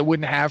that it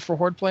wouldn't have for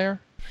Horde player.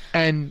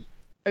 And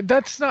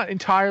that's not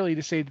entirely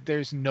to say that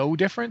there's no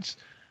difference.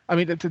 I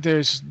mean, that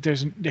there's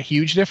a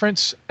huge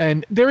difference.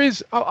 And there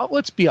is,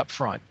 let's be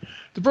upfront.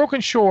 The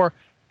Broken Shore,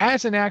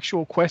 as an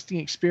actual questing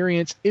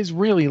experience, is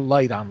really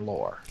light on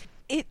lore.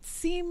 It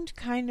seemed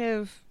kind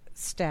of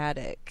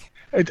static.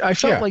 I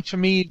felt like, to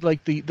me,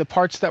 like the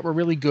parts that were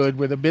really good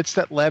were the bits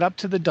that led up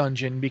to the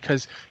dungeon,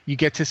 because you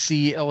get to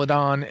see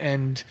Illidan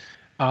and,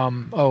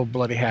 oh,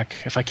 bloody heck,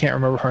 if I can't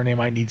remember her name,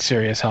 I need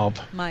serious help.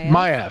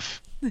 Maiev.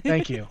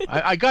 Thank you.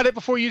 I got it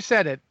before you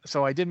said it,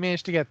 so I did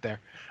manage to get there.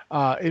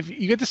 If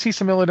you get to see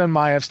some Illidan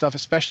Maiev stuff,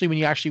 especially when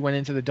you actually went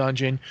into the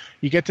dungeon,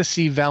 you get to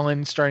see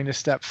Velen starting to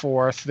step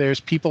forth. There's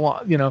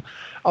people, you know,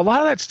 a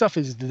lot of that stuff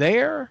is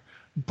there,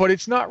 but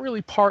it's not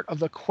really part of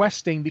the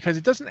questing because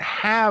it doesn't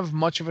have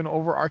much of an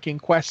overarching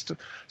quest.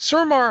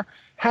 Surmar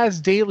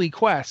has daily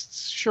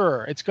quests,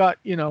 sure. It's got,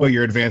 you know, well,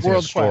 you're advancing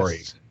a story.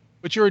 Quests,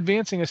 but you're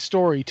advancing a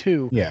story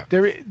too. Yeah.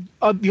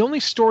 The only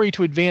story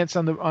to advance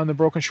on the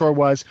Broken Shore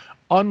was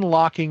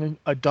unlocking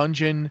a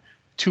dungeon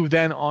to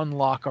then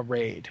unlock a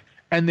raid.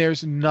 And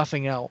there's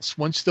nothing else.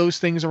 Once those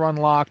things are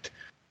unlocked,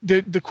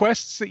 the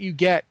quests that you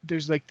get,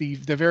 there's like the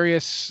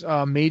various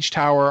Mage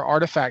Tower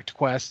artifact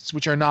quests,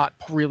 which are not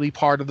really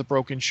part of the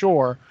Broken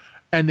Shore,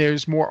 and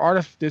there's more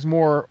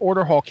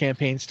Order Hall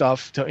campaign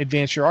stuff to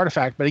advance your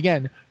artifact, but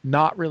again,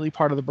 not really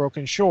part of the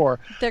Broken Shore.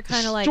 They're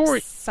kind of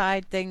like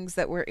side things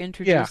that were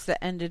introduced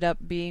that ended up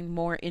being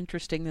more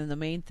interesting than the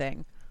main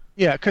thing.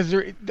 Yeah, because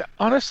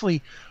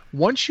honestly,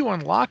 once you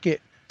unlock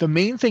it, the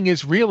main thing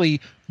is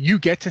really you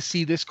get to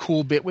see this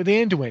cool bit with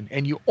Anduin,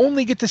 and you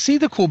only get to see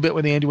the cool bit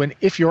with Anduin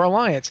if you're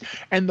Alliance,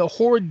 and the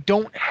Horde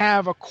don't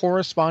have a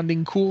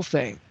corresponding cool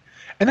thing.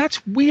 And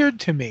that's weird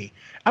to me.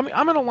 I mean,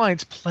 I'm an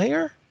Alliance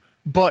player,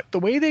 but the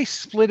way they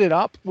split it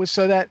up was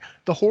so that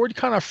the Horde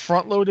kind of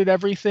front-loaded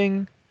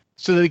everything,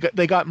 so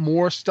they got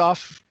more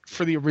stuff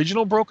for the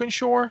original Broken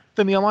Shore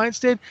than the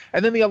Alliance did,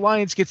 and then the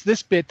Alliance gets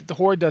this bit that the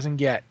Horde doesn't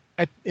get.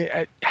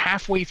 at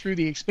halfway through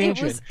the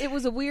expansion. It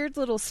was a weird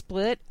little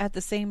split. At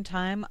the same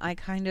time, I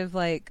kind of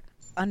like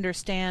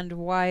understand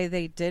why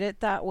they did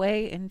it that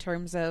way in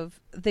terms of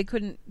they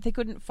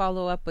couldn't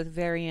follow up with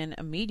Varian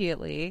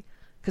immediately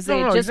because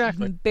they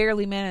just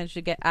barely managed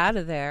to get out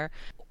of there.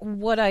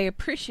 What I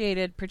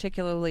appreciated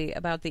particularly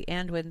about the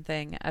Anduin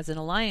thing as an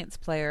Alliance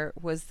player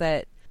was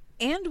that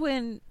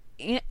Anduin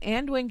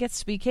gets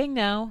to be king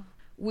now,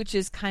 which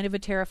is kind of a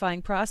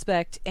terrifying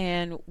prospect,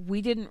 and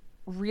we didn't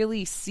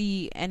really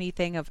see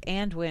anything of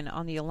Anduin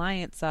on the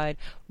Alliance side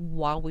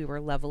while we were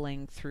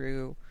leveling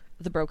through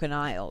the Broken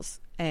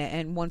Isles.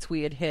 And once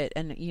we had hit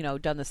and,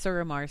 done the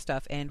Suramar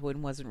stuff, Anduin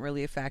wasn't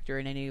really a factor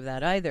in any of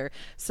that either.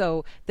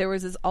 So there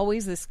was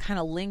always this kind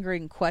of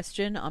lingering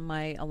question on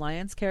my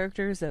Alliance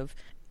characters of,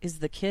 is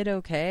the kid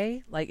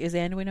okay? Like, is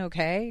Anduin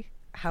okay?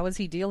 How is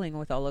he dealing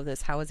with all of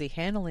this? How is he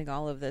handling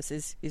all of this?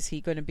 Is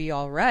he going to be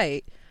all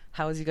right?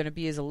 How is he going to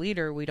be as a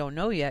leader? We don't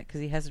know yet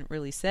because he hasn't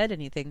really said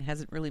anything,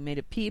 hasn't really made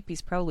a peep.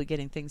 He's probably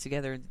getting things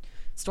together in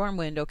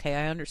Stormwind. Okay,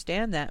 I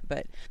understand that,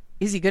 but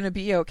is he going to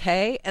be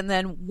okay? And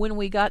then when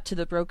we got to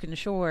the Broken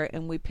Shore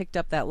and we picked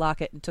up that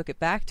locket and took it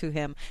back to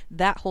him,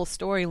 that whole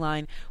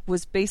storyline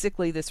was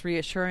basically this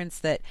reassurance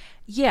that,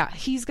 yeah,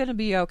 he's going to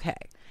be okay.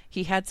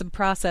 He had some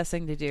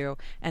processing to do,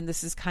 and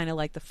this is kind of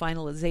like the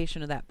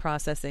finalization of that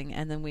processing,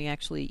 and then we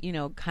actually,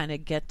 kind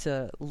of get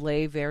to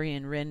lay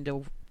Varian Wrynn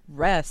to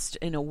rest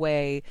in a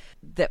way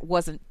that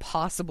wasn't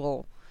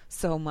possible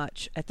so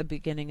much at the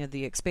beginning of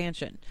the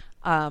expansion.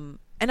 And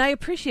I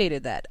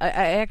appreciated that.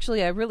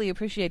 I really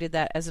appreciated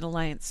that as an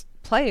Alliance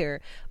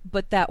player,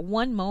 but that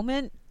one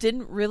moment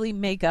didn't really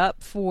make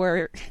up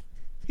for,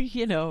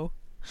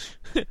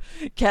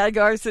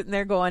 Khadgar sitting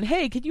there going,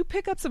 hey, can you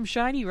pick up some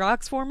shiny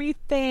rocks for me?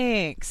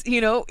 Thanks. It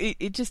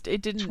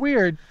didn't... It's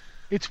weird.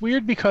 It's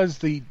weird because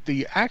the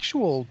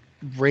actual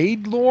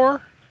raid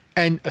lore,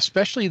 and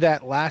especially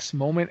that last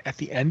moment at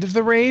the end of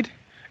the raid,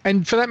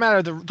 and for that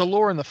matter, the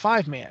lore in the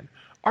 5-man,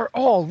 are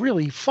all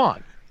really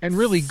fun and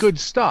really good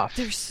stuff.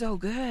 They're so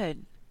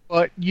good.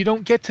 But you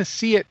don't get to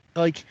see it,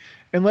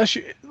 unless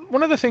you...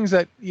 One of the things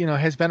that,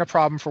 has been a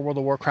problem for World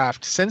of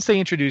Warcraft since they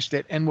introduced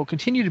it, and will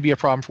continue to be a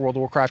problem for World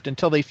of Warcraft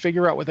until they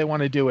figure out what they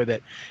want to do with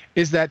it,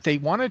 is that they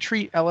want to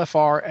treat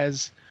LFR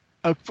as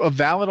a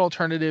valid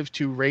alternative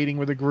to raiding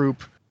with a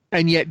group,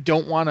 and yet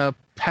don't want to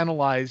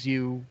penalize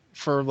you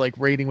for,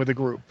 raiding with a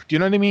group. Do you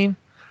know what I mean?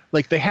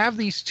 They have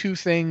these two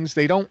things.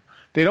 They don't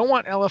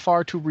want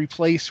LFR to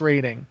replace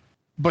raiding,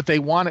 but they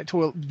want it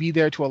to be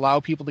there to allow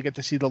people to get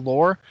to see the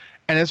lore.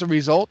 And as a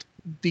result,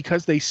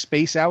 because they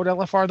space out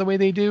LFR the way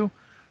they do,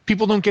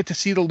 people don't get to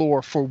see the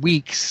lore for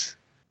weeks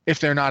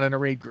if they're not in a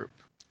raid group.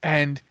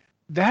 And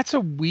that's a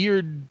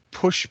weird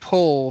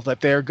push-pull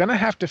that they're going to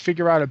have to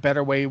figure out a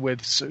better way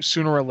with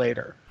sooner or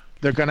later.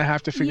 They're going to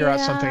have to figure out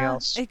something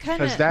else. I feel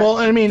like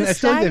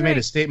they've made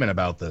a statement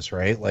about this,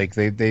 right? Which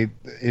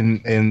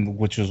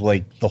was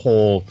the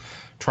whole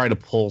try to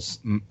pull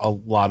a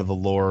lot of the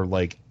lore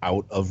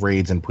out of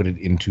raids and put it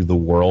into the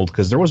world,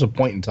 because there was a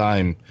point in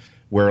time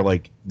where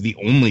the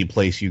only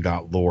place you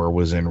got lore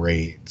was in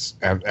raids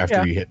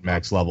after you hit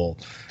max level.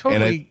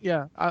 Totally,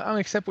 I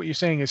accept what you're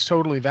saying is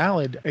totally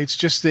valid. It's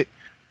just that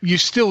you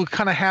still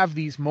kind of have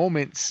these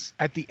moments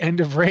at the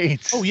end of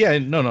raids. Oh yeah,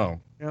 no.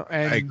 I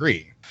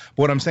agree.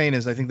 But what I'm saying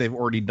is I think they've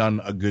already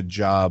done a good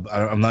job.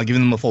 I'm not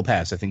giving them a full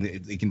pass. I think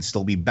it can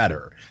still be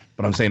better.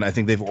 But I'm saying I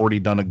think they've already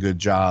done a good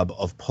job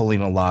of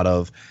pulling a lot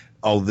of,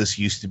 this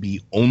used to be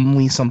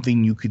only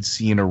something you could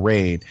see in a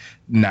raid,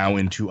 now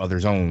into other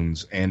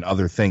zones and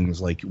other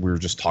things. Like we were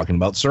just talking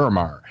about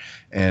Suramar.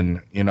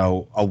 And,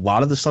 a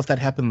lot of the stuff that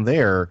happened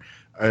there,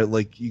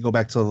 you go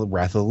back to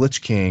Wrath of the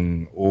Lich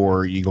King,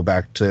 or you go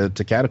back to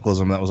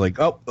Cataclysm, that was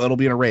that'll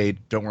be in a raid.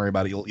 Don't worry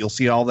about it. You'll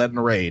see all that in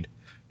a raid.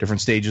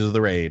 Different stages of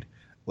the raid.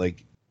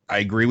 I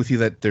agree with you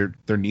that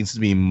there needs to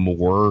be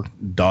more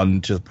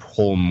done to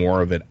pull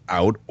more of it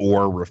out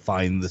or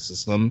refine the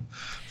system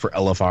for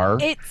LFR.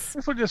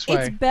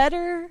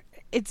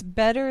 It's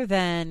better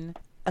than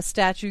a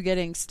statue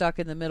getting stuck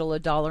in the middle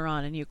of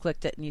Dalaran and you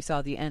clicked it and you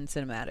saw the end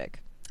cinematic.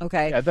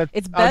 Okay, yeah,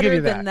 it's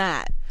better than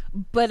that,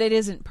 but it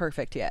isn't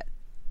perfect yet.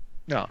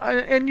 No,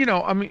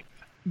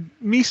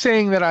 me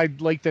saying that I'd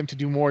like them to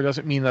do more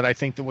doesn't mean that I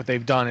think that what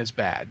they've done is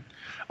bad.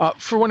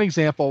 For one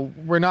example,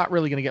 we're not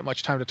really going to get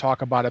much time to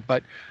talk about it,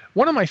 but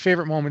one of my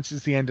favorite moments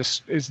is the end of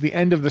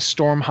the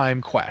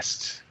Stormheim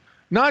quest.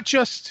 Not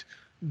just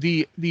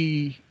the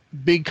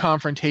big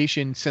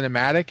confrontation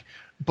cinematic,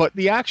 but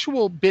the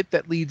actual bit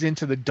that leads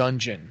into the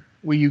dungeon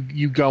where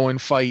you go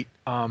and fight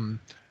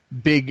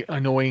big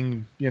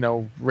annoying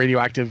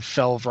radioactive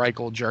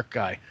Felvreichel jerk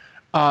guy.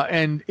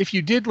 And if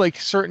you did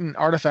certain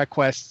artifact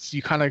quests,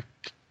 you kind of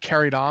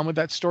carried on with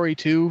that story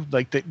too.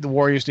 The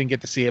warriors didn't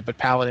get to see it, but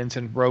paladins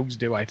and rogues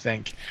do, I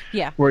think.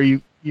 Yeah. Where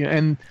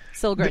and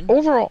Silgrin.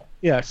 Overall,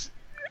 yes.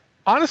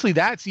 Honestly,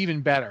 that's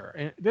even better.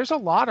 And there's a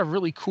lot of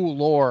really cool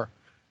lore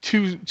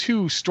to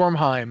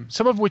Stormheim,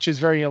 some of which is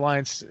very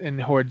Alliance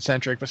and Horde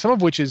centric, but some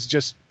of which is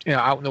just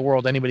out in the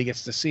world, anybody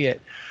gets to see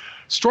it.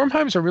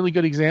 Stormheim's a really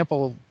good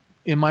example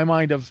in my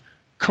mind of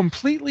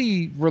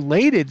completely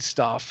related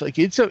stuff. Like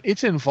it's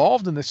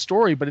involved in the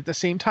story, but at the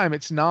same time,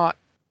 it's not.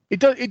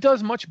 It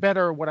does much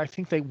better what I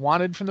think they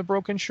wanted from the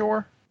Broken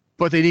Shore,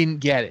 but they didn't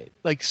get it.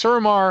 Like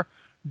Suramar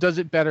does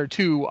it better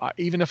too,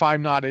 even if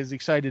I'm not as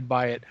excited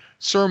by it.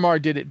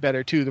 Suramar did it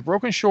better too. The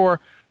Broken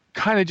Shore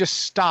kind of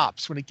just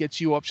stops when it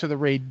gets you up to the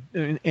raid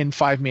in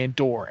 5-man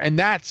door, and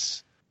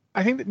that's.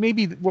 I think that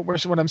maybe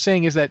what I'm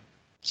saying is that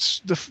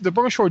the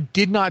Broken Shore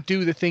did not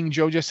do the thing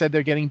Joe just said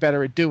they're getting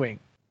better at doing.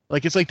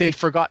 Like, it's like they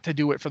forgot to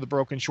do it for the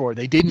Broken Shore.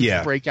 They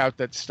didn't break out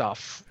that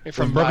stuff.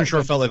 From Broken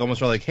Shore felt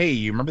like, hey,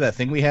 you remember that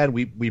thing we had?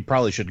 We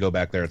probably should go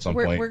back there at some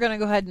point. We're going to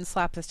go ahead and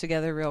slap this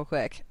together real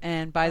quick.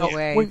 And by the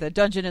way, the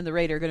dungeon and the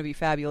raid are going to be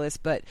fabulous,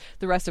 but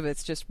the rest of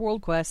it's just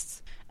world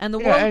quests. And the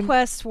world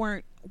quests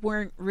weren't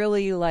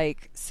really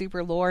like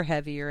super lore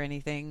heavy or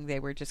anything. They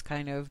were just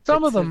kind of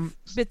some of them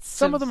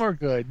are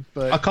good,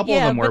 but a couple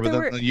of them were.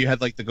 But you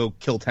had like to go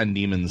kill 10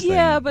 demons.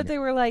 Yeah, but they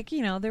were like,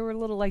 they were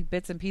little like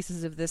bits and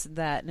pieces of this and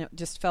that, and it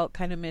just felt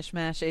kind of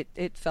mishmash.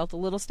 It felt a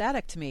little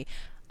static to me.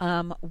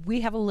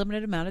 We have a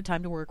limited amount of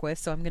time to work with,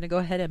 so I'm going to go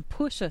ahead and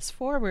push us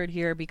forward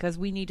here because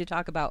we need to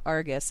talk about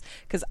Argus,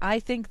 because I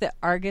think that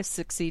Argus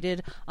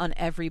succeeded on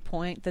every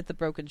point that the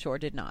Broken Shore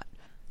did not,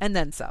 and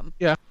then some.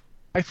 Yeah.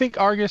 I think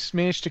Argus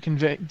managed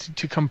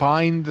to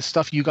combine the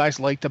stuff you guys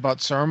liked about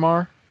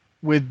Suramar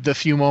with the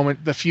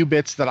few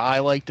bits that I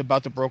liked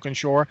about the Broken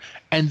Shore,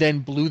 and then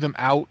blew them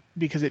out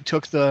because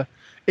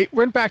it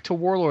went back to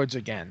Warlords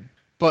again.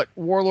 But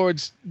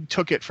Warlords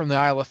took it from the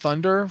Isle of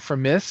Thunder,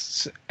 from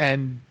Mists,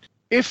 and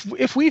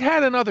if we'd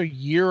had another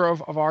year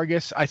of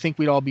Argus, I think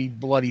we'd all be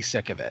bloody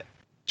sick of it.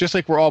 Just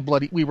like we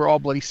were all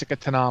bloody sick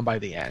of Tanam by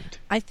the end.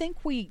 I think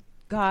we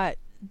got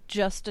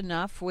just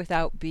enough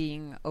without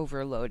being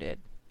overloaded.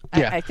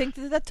 Yeah. I think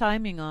that the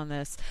timing on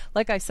this,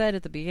 like I said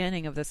at the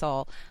beginning of this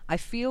all, I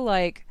feel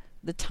like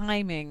the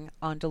timing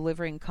on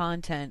delivering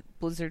content,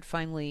 Blizzard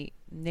finally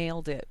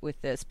nailed it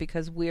with this,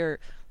 because we're,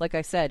 like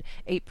I said,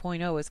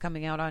 8.0 is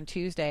coming out on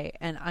Tuesday,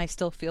 and I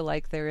still feel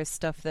like there is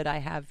stuff that I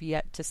have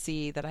yet to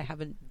see that I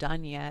haven't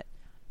done yet,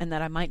 and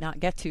that I might not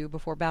get to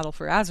before Battle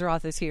for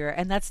Azeroth is here,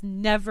 and that's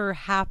never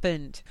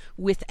happened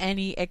with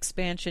any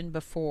expansion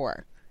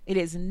before. It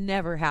has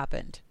never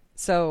happened.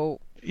 So...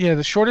 Yeah,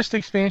 the shortest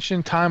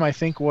expansion time I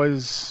think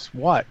was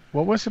what?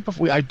 What was it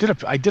before? I did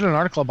an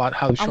article about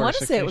how the shortest. I want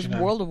to say it was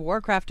time. World of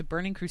Warcraft to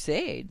Burning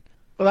Crusade.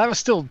 Well, that was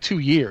still 2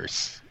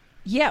 years.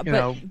 Yeah,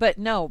 but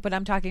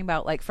I'm talking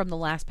about like from the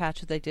last patch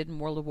that they did in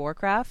World of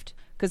Warcraft,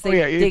 because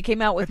they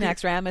came out with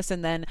Naxxramas,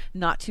 and then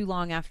not too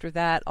long after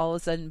that, all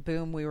of a sudden,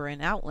 boom, we were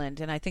in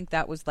Outland, and I think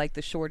that was like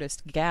the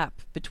shortest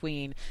gap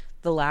between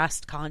the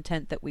last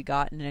content that we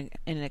got in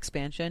an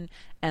expansion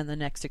and the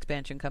next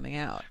expansion coming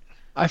out.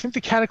 I think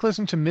the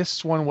Cataclysm to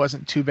Mists one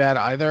wasn't too bad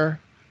either,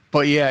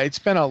 but yeah, it's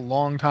been a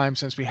long time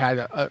since we've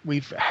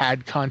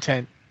had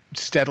content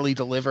steadily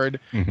delivered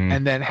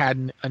and then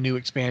had a new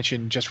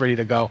expansion just ready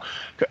to go.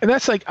 And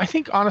that's like, I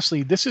think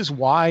honestly, this is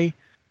why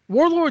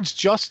Warlords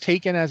just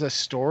taken as a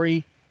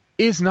story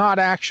is not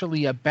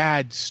actually a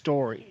bad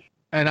story,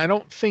 and I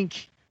don't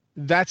think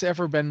that's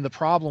ever been the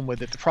problem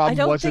with it. The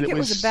problem was that it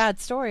was a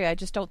bad story. I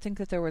just don't think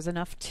that there was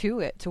enough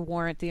to it to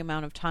warrant the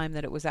amount of time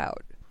that it was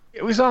out.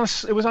 It was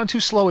on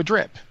too slow a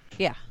drip.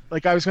 Yeah.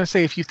 Like I was going to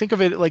say, if you think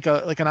of it like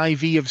an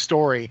IV of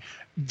story,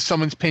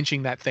 someone's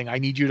pinching that thing. I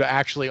need you to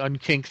actually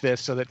unkink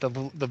this so that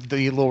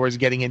the lore is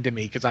getting into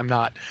me, because I'm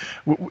not.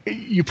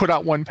 You put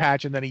out one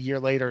patch and then a year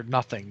later,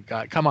 nothing.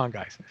 God, come on,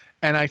 guys.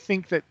 And I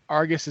think that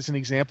Argus is an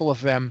example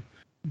of them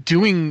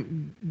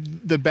doing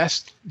the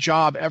best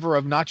job ever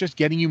of not just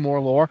getting you more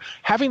lore,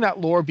 having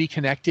that lore be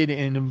connected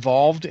and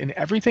involved in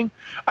everything.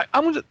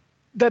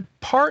 That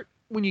part,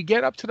 when you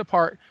get up to the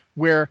part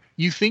where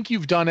you think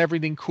you've done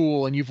everything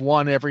cool and you've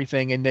won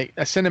everything, and a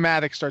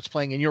cinematic starts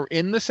playing and you're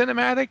in the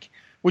cinematic,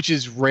 which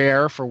is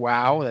rare for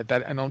WoW.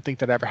 That I don't think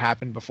that ever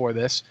happened before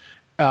this.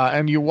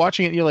 And you're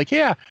watching it and you're like,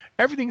 yeah,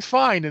 everything's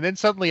fine. And then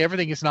suddenly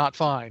everything is not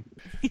fine.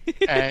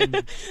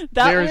 And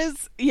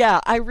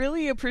I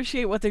really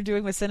appreciate what they're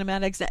doing with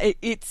cinematics.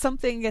 It's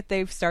something that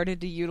they've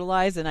started to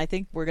utilize, and I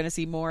think we're going to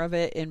see more of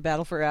it in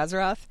Battle for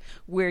Azeroth,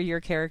 where your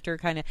character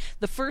kind of...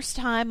 The first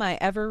time I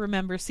ever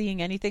remember seeing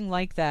anything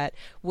like that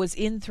was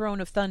in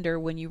Throne of Thunder,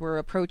 when you were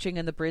approaching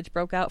and the bridge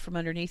broke out from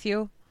underneath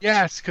you.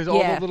 Yes, because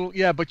all the little...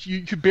 Yeah, but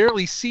you could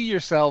barely see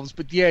yourselves,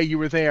 but yeah, you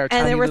were there.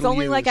 And there was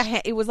only like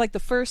it was like the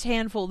first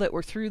handful that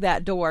were through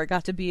that door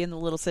got to be in the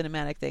little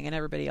cinematic thing, and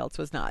everybody else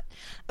was not.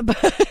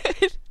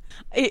 But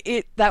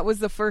that was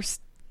the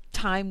first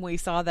time we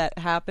saw that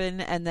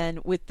happen. And then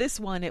with this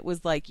one, it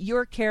was like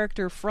your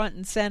character front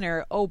and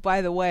center. Oh,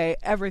 by the way,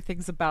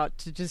 everything's about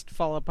to just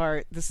fall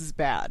apart. This is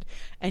bad.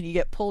 And you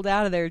get pulled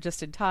out of there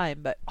just in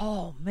time. But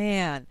oh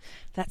man,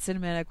 that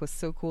cinematic was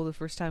so cool the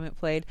first time it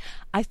played.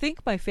 I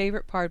think my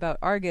favorite part about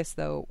Argus,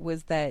 though,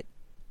 was that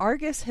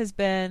Argus has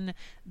been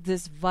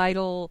this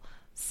vital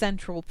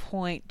central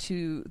point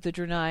to the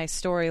Draenei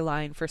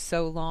storyline for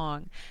so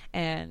long,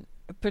 and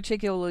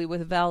particularly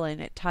with Velen,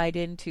 it tied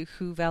into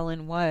who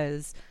Velen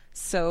was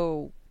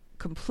so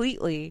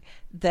completely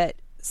that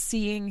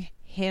seeing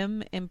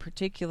him in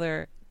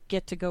particular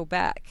get to go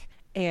back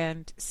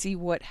and see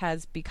what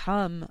has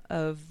become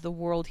of the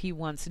world he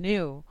once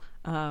knew.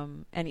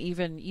 And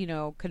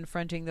even,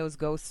 confronting those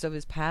ghosts of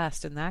his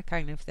past and that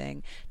kind of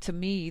thing. To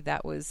me,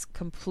 that was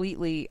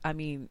completely,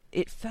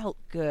 it felt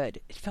good.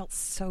 It felt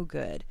so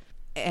good.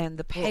 And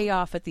the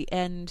payoff at the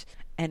end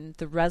and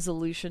the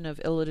resolution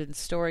of Illidan's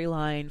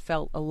storyline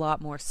felt a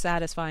lot more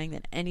satisfying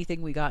than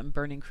anything we got in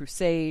Burning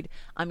Crusade.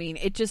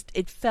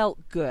 It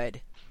felt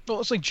good. Well,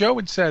 it's like Joe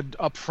had said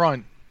up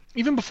front,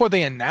 even before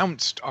they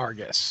announced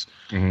Argus,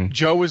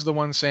 Joe was the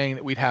one saying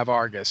that we'd have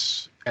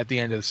Argus at the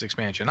end of this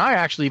expansion. I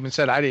actually even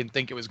said I didn't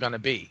think it was going to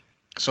be.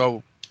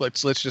 So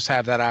let's just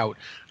have that out.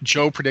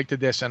 Joe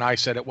predicted this, and I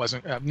said it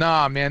wasn't.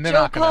 Nah, man, they're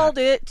Joe not going to. Joe called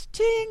it.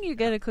 Ting, you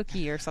get a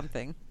cookie or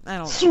something. I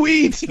don't know.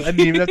 Sweet. I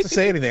didn't even have to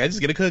say anything. I just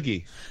get a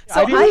cookie.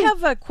 So I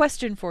have a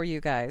question for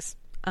you guys,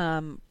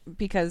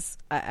 because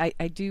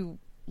I do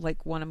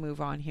want to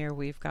move on here.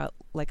 We've got,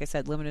 like I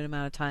said, limited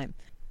amount of time.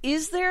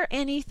 Is there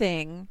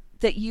anything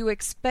that you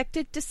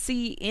expected to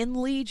see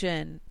in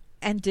Legion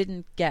and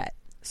didn't get,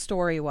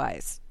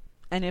 story-wise?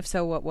 And if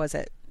so, what was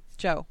it?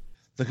 Joe?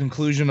 The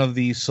conclusion of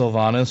the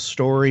Sylvanas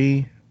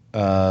story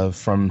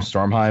from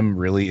Stormheim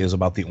really is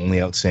about the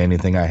only outstanding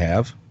thing I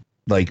have.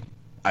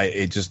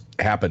 It just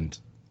happened,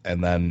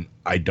 and then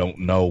I don't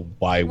know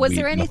why. Was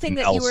there anything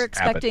that you were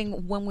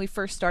expecting when we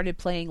first started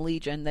playing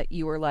Legion that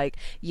you were like,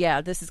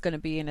 yeah, this is going to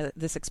be in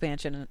this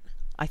expansion, and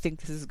I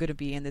think this is going to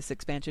be in this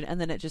expansion,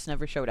 and then it just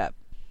never showed up?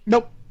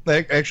 Nope.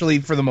 Actually,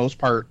 for the most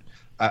part,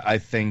 I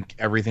think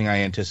everything I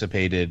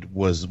anticipated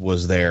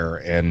was there,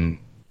 and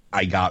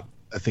I got,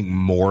 I think,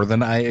 more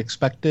than I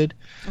expected.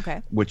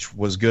 Okay. Which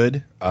was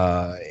good.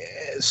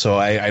 So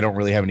I don't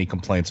really have any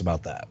complaints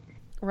about that.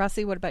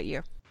 Rossi, what about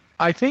you?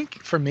 I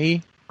think for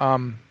me,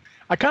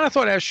 I kind of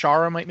thought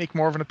Ashara might make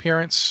more of an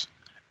appearance,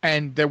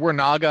 and there were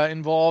Naga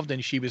involved,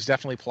 and she was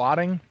definitely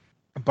plotting,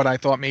 but I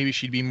thought maybe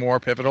she'd be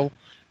more pivotal.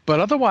 But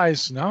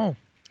otherwise, no.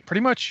 Pretty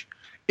much,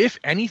 if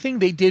anything,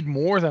 they did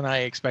more than I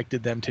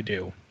expected them to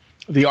do.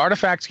 The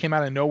artifacts came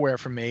out of nowhere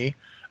for me.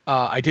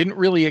 I didn't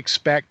really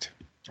expect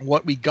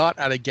what we got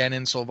out of Gen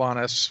and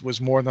Sylvanas was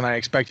more than I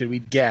expected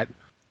we'd get.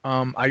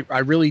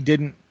 I really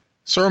didn't.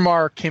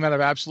 Surmar came out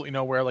of absolutely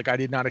nowhere. I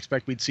did not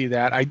expect we'd see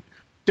that.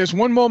 There's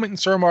one moment in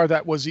Surmar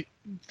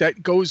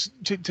that goes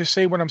to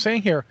say what I'm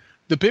saying here.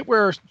 The bit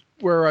where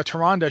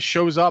Tyrande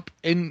shows up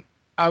in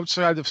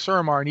outside of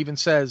Surmar and even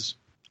says,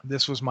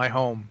 "This was my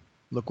home.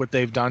 Look what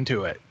they've done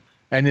to it."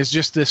 And there's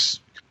just this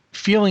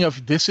feeling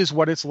of this is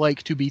what it's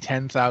like to be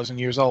 10,000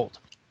 years old.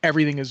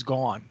 Everything is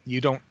gone.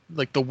 You don't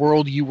the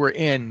world you were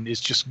in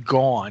is just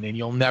gone, and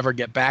you'll never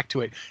get back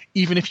to it,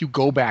 even if you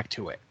go back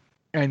to it.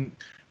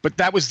 But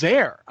that was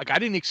there. I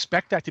didn't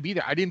expect that to be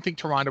there. I didn't think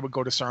Tyrande would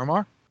go to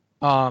Surmar.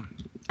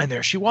 And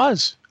there she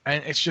was.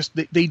 And it's just,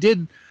 they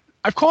did,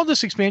 I've called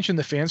this expansion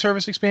the fan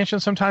service expansion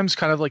sometimes,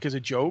 kind of as a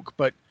joke,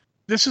 but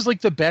this is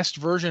the best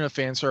version of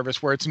fan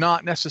service where it's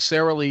not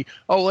necessarily,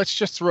 oh, let's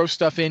just throw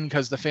stuff in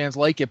because the fans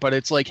like it, but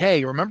it's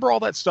hey, remember all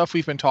that stuff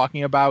we've been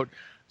talking about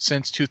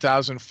since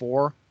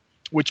 2004,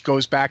 which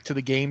goes back to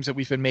the games that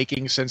we've been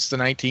making since the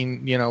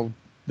 1980s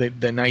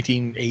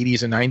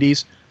and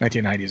 90s,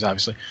 1990s,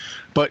 obviously.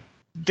 But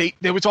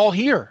it was all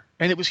here,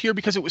 and it was here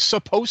because it was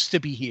supposed to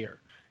be here.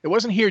 It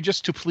wasn't here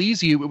just to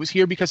please you. It was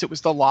here because it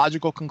was the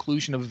logical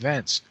conclusion of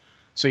events.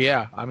 So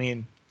yeah,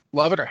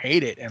 love it or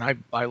hate it, and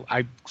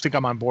I think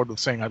I'm on board with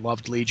saying I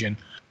loved Legion.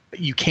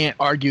 You can't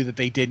argue that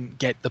they didn't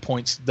get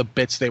the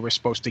bits they were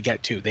supposed to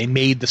get to. They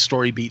made the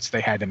story beats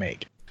they had to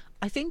make.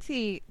 I think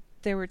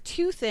there were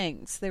two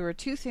things. There were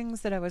two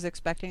things that I was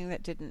expecting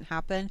that didn't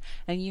happen,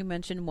 and you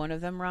mentioned one of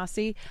them,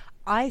 Rossi.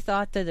 I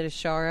thought that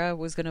Ashara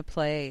was going to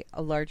play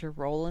a larger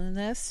role in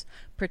this,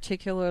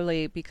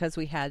 particularly because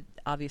we had,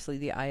 obviously,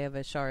 the Eye of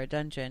Ashara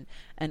dungeon,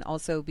 and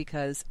also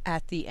because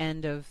at the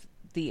end of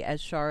the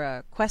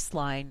Ashara quest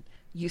line,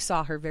 you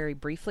saw her very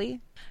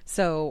briefly.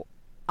 So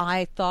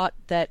I thought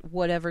that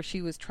whatever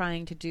she was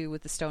trying to do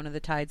with the Stone of the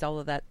Tides, all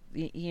of that,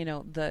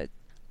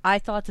 I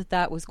thought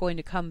that was going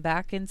to come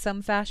back in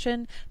some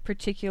fashion,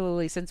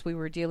 particularly since we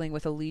were dealing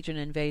with a Legion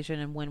invasion,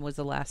 and when was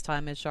the last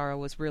time Ashara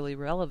was really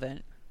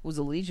relevant? Was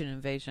a Legion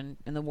invasion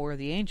in the War of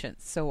the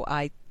Ancients. So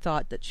I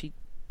thought that she'd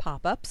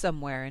pop up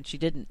somewhere, and she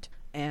didn't.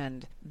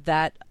 And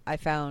that I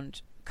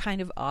found kind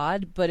of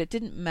odd, but it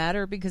didn't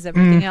matter because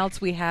everything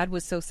else we had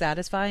was so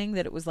satisfying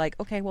that it was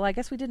okay, well, I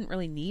guess we didn't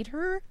really need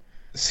her.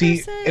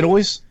 See, it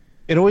always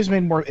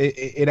made more.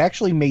 It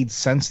actually made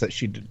sense that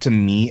to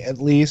me at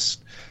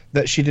least,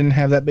 that she didn't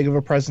have that big of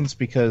a presence,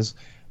 because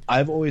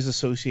I've always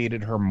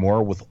associated her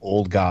more with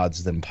old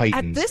gods than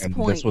Titans. At this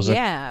point,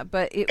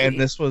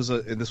 this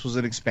was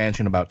an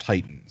expansion about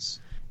Titans.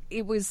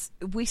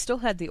 We still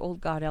had the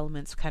old god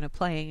elements kind of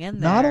playing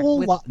in there. Not a whole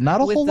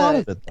lot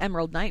of it.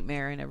 Emerald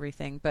Nightmare and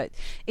everything, but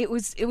it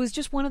was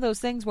just one of those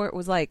things where it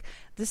was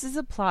this is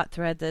a plot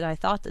thread that I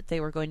thought that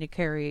they were going to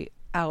carry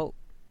out,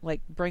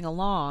 bring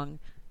along,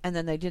 and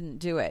then they didn't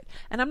do it.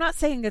 And I'm not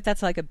saying that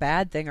that's a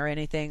bad thing or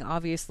anything.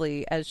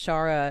 Obviously, as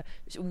Shara,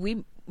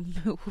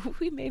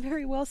 we may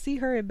very well see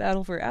her in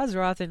Battle for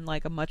Azeroth in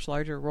like a much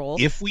larger role.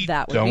 If we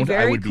that would don't, be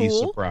very I would cool,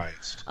 be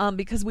surprised.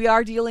 because we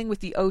are dealing with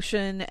the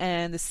ocean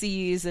and the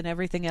seas and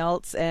everything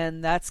else,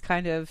 and that's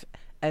kind of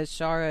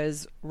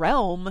Azshara's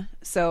realm.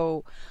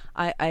 So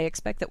I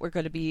expect that we're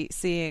going to be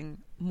seeing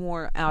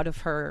more out of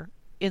her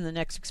in the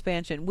next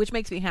expansion, which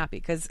makes me happy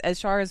because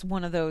Azshara is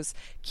one of those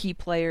key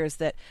players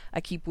that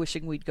I keep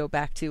wishing we'd go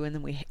back to, and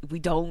then we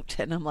don't,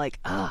 and I'm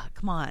like,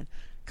 come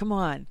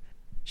on.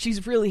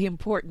 She's really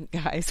important,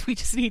 guys. We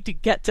just need to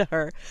get to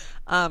her.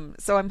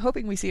 So I'm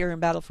hoping we see her in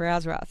Battle for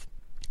Azeroth.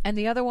 And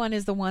the other one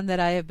is the one that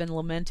I have been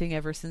lamenting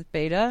ever since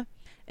beta,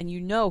 and you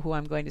know who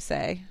I'm going to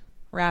say,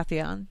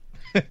 Wrathion.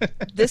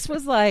 This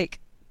was like,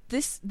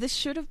 this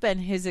should have been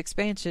his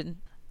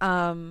expansion.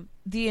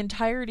 The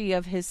entirety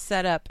of his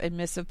setup in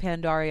Mists of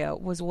Pandaria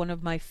was one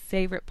of my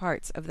favorite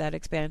parts of that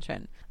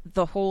expansion.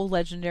 The whole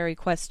legendary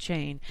quest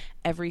chain,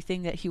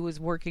 everything that he was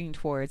working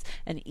towards,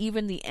 and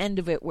even the end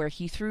of it where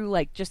he threw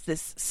like just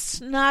this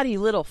snotty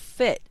little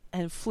fit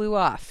and flew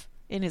off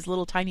in his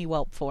little tiny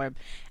whelp form.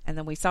 And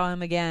then we saw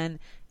him again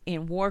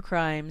in War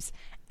Crimes,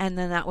 and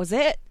then that was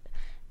it.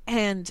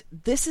 And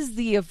this is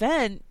the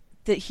event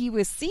that he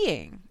was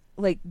seeing.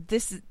 Like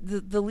this,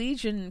 the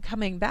Legion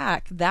coming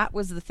back, that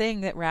was the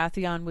thing that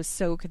Wrathion was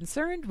so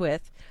concerned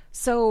with.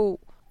 So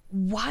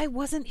why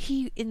wasn't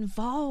he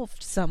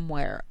involved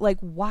somewhere? Like,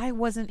 why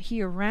wasn't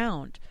he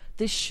around?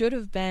 This should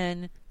have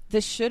been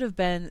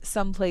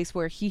someplace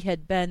where he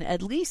had been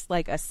at least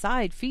like a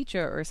side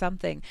feature or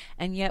something,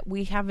 and yet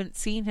we haven't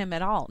seen him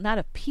at all. Not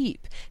a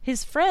peep.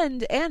 His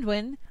friend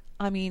Anduin,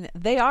 I mean,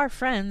 they are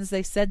friends.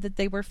 They said that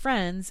they were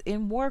friends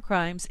in War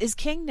Crimes, is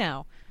king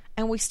now.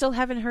 And we still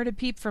haven't heard a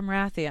peep from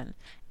Wrathion.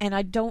 And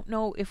I don't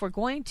know if we're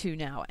going to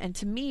now. And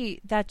to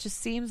me, that just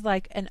seems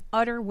like an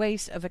utter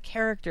waste of a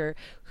character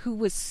who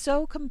was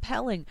so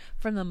compelling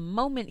from the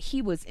moment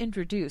he was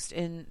introduced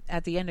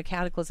at the end of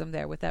Cataclysm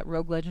there with that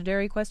Rogue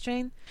Legendary quest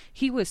chain.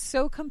 He was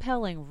so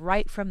compelling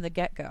right from the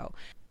get-go.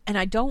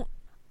 And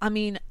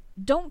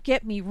don't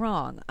get me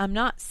wrong. I'm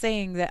not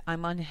saying that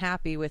I'm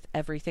unhappy with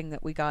everything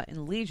that we got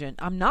in Legion.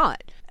 I'm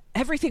not.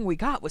 Everything we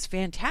got was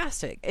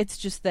fantastic. It's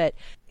just that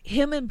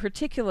him in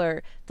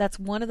particular, that's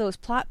one of those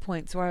plot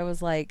points where I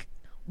was like,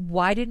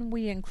 why didn't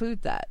we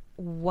include that?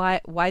 Why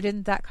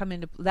didn't that come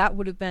into... That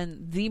would have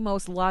been the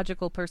most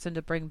logical person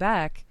to bring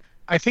back.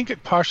 I think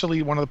that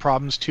partially one of the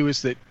problems, too,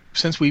 is that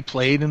since we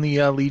played in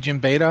the Legion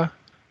beta,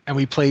 and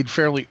we played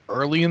fairly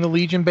early in the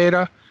Legion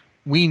beta,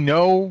 we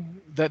know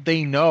that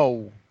they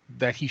know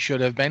that he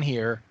should have been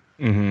here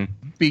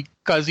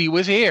because he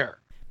was here.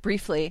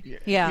 Briefly,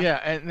 yeah.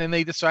 Yeah, and then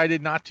they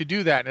decided not to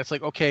do that. And it's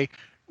like, okay,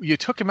 you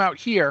took him out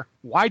here.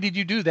 Why did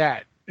you do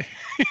that?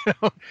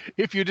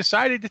 If you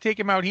decided to take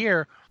him out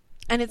here...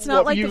 And it's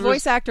not like the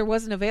voice actor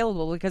wasn't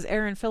available, because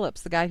Aaron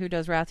Phillips, the guy who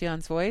does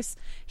Rathion's voice,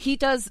 he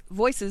does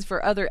voices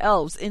for other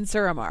elves in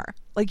Suramar.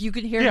 Like, you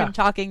can hear him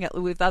talking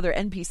with other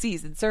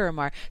NPCs in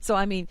Suramar. So,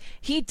 I mean,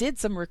 he did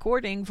some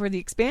recording for the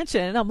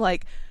expansion, and I'm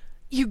like...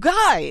 You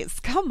guys,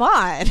 come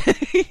on.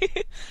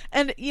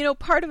 And,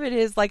 part of it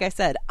is, like I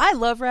said, I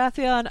love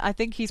Wrathion. I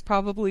think he's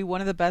probably one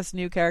of the best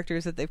new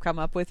characters that they've come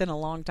up with in a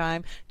long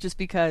time, just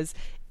because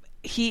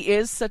he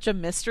is such a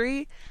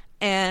mystery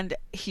and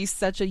he's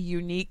such a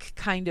unique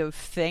kind of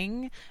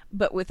thing,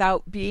 but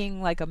without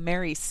being like a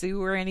Mary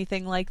Sue or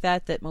anything like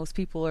that most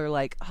people are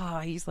like,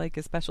 he's like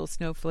a special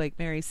snowflake,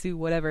 Mary Sue,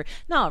 whatever.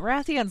 No,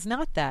 Rathion's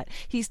not that.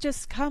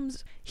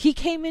 He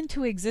came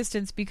into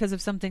existence because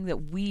of something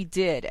that we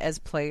did as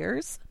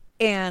players,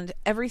 and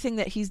everything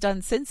that he's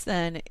done since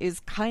then is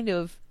kind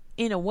of,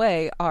 in a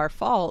way, our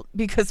fault,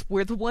 because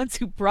we're the ones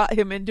who brought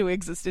him into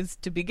existence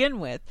to begin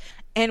with.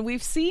 And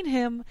we've seen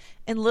him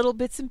in little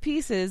bits and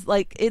pieces,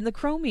 like in the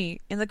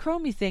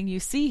Chromie thing, you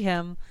see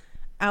him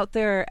out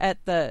there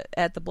at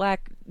the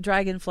Black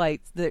Dragonflight,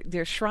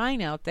 their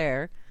shrine out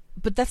there,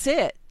 but that's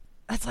it.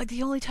 That's like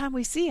the only time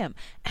we see him.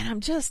 And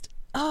I'm just,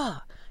 can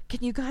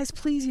you guys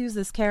please use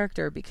this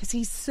character, because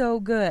he's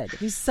so good.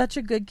 He's such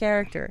a good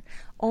character.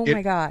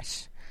 My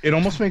gosh. It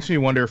almost makes me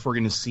wonder if we're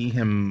going to see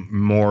him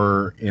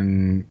more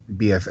in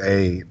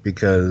BFA,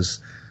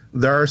 because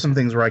there are some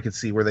things where I could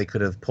see where they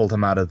could have pulled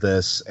him out of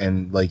this,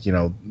 and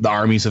the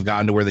armies have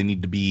gotten to where they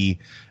need to be.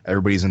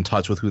 Everybody's in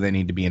touch with who they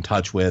need to be in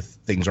touch with.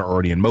 Things are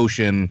already in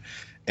motion,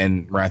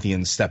 and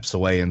Wrathion steps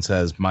away and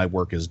says, my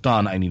work is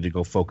done. I need to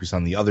go focus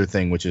on the other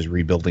thing, which is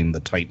rebuilding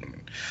the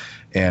Titan.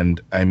 And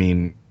I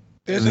mean,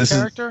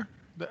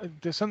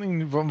 there's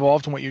something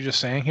involved in what you're just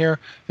saying here.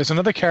 There's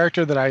another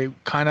character that I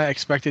kind of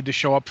expected to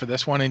show up for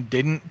this one and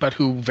didn't, but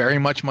who very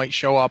much might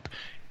show up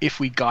if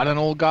we got an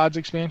Old Gods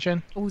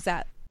expansion. Who's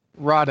that?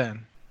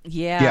 Raden.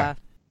 Yeah.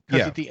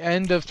 Because at the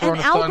end of Throne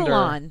of Thunder...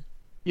 Algalon.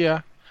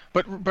 Yeah.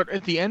 But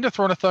at the end of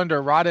Throne of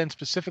Thunder, Raden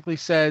specifically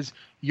says,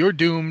 you're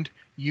doomed,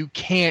 you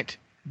can't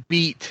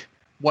beat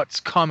what's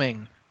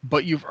coming,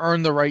 but you've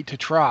earned the right to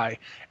try.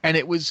 And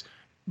it was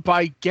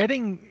by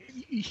getting...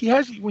 He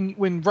has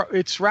when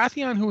it's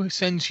Wrathion who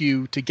sends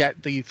you to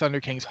get the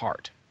Thunder King's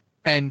heart,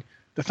 and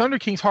the Thunder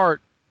King's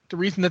heart. The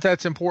reason that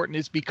that's important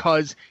is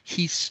because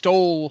he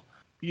stole,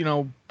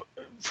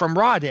 from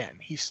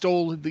Raden. He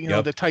stole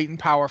the Titan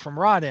power from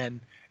Raden,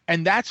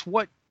 and that's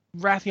what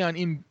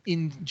Wrathion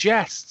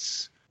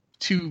ingests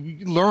to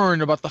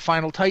learn about the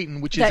final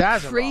Titan, which is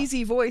Azeroth. That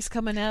crazy voice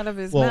coming out of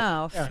his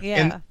mouth.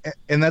 Yeah.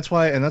 And that's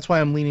why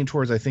I'm leaning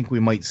towards, I think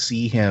we might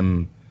see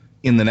him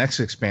in the next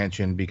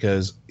expansion,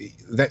 because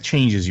that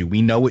changes you.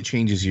 We know it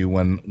changes you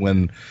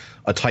when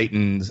a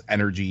Titan's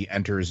energy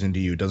enters into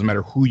you. It doesn't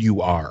matter who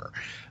you are.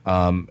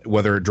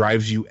 Whether it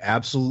drives you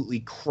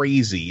absolutely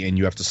crazy and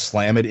you have to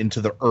slam it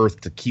into the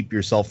earth to keep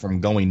yourself from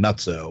going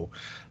nutso,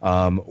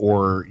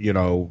 or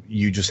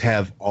you just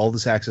have all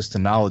this access to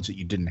knowledge that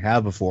you didn't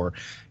have before,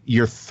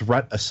 your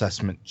threat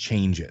assessment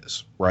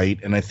changes, right?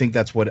 And I think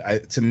that's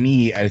to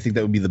me, I think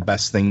that would be the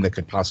best thing that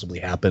could possibly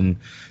happen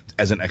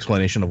as an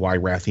explanation of why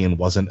Wrathion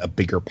wasn't a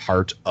bigger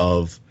part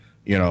of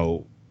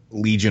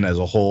Legion as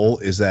a whole,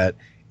 is that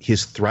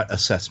his threat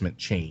assessment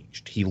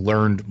changed. He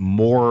learned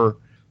more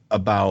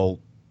about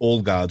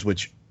old gods,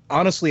 which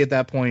honestly at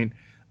that point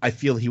I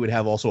feel he would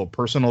have also a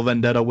personal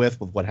vendetta with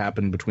what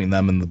happened between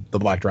them and the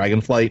Black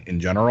Dragon flight in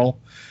general,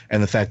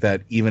 and the fact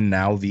that even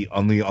now the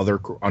only other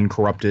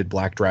uncorrupted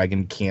Black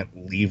Dragon can't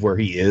leave where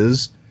he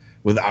is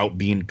without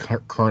being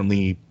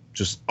currently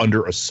just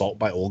under assault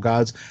by old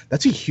gods.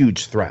 That's a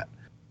huge threat.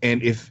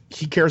 And if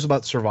he cares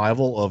about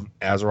survival of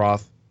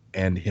Azeroth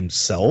and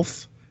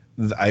himself,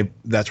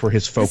 that's where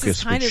his focus this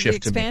is kind would of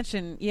shift the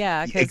expansion,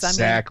 yeah, because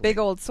exactly. big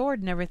old sword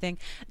and everything.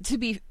 To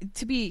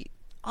be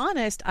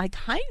honest, I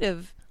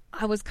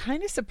was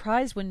kind of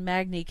surprised when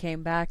Magni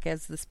came back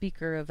as the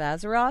Speaker of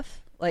Azeroth,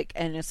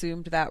 and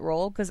assumed that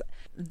role, because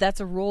that's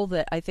a role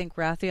that I think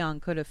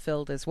Wrathion could have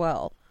filled as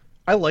well.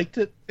 I liked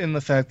it in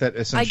the fact that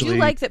essentially I do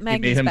like that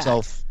Magni's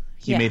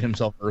he made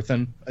himself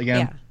earthen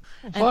again.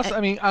 Yeah. Plus,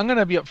 I'm going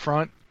to be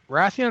upfront.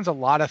 Wrathion's a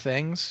lot of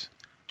things.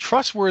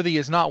 Trustworthy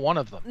is not one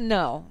of them.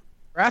 No.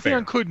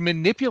 Wrathion could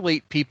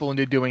manipulate people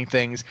into doing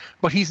things,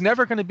 but he's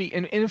never going to be.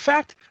 And in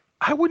fact,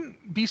 I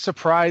wouldn't be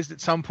surprised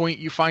at some point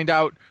you find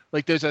out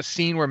there's a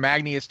scene where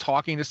Magni is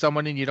talking to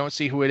someone and you don't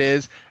see who it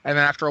is, and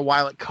then after a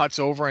while it cuts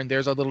over and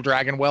there's a little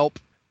dragon whelp,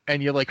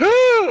 and you're like,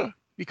 ah!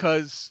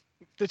 Because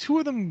the two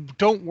of them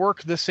don't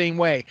work the same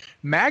way.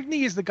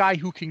 Magni is the guy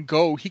who can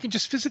go. He can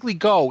just physically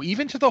go,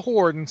 even to the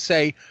Horde, and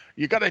say,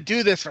 you got to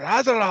do this for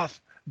Azeroth.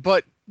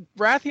 But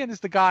Wrathion is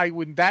the guy,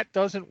 when that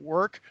doesn't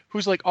work,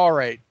 who's like, all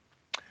right,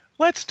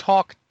 let's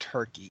talk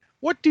turkey.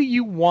 What do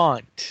you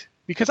want?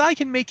 Because I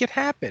can make it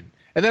happen.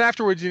 And then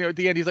afterwards, at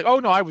the end, he's like, oh,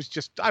 no, I was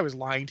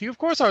lying to you. Of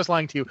course I was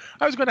lying to you.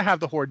 I was going to have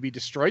the Horde be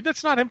destroyed.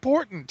 That's not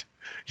important.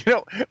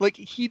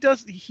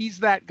 He's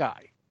that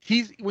guy.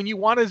 When you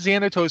want a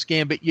Xanatos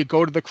gambit, you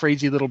go to the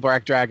crazy little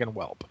Black Dragon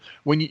whelp.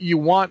 When you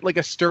want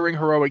a stirring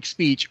heroic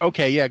speech,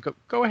 okay, yeah,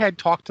 go ahead,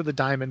 talk to the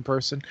diamond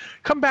person.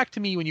 Come back to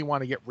me when you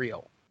want to get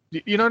real.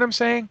 You know what I'm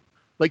saying?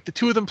 The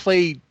two of them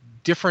play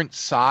different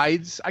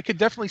sides. I could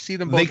definitely see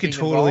them both being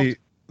involved.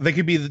 They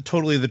could be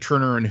totally the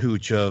Turner and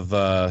Hooch of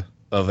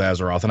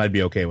Azeroth, and I'd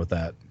be okay with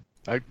that.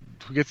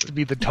 Who gets to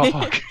be the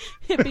dog?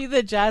 It'd be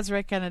the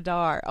Jazric and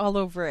Adar all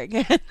over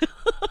again.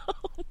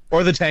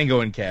 Or the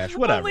Tango and Cash,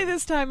 whatever. Only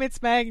this time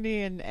it's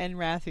Magni and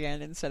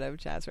Wrathion instead of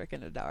Jazric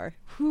and Adar,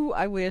 who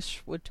I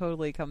wish would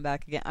totally come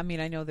back again. I mean,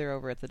 I know they're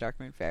over at the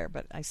Darkmoon Fair,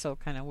 but I still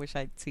kind of wish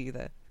I'd see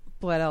the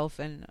Blood Elf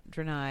and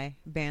Draenei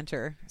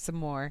banter some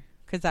more,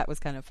 because that was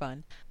kind of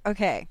fun.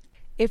 Okay,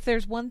 if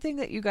there's one thing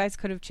that you guys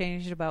could have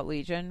changed about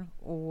Legion,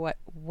 what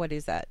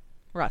is that?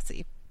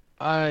 Rossi?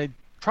 I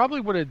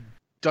probably would have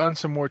done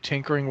some more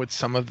tinkering with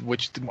some of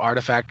which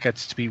artifact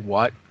gets to be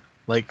what.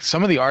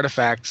 Some of the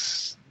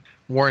artifacts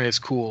weren't as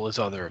cool as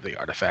other of the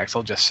artifacts.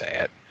 I'll just say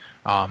it.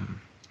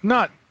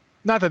 Not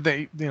that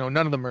they, none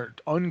of them are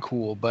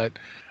uncool, but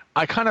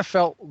I kind of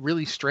felt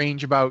really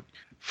strange about,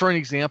 for an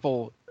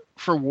example,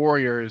 for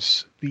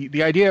warriors,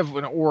 the idea of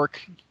an orc,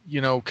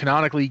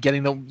 canonically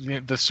getting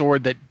the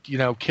sword that,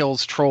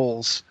 kills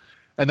trolls.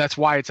 And that's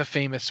why it's a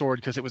famous sword,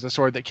 because it was a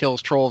sword that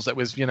kills trolls that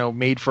was,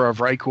 made for a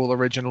Vrykul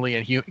originally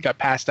and got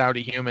passed out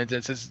to humans.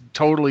 It's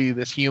totally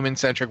this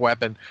human-centric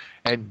weapon.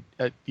 And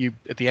at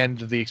the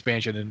end of the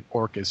expansion, an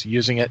orc is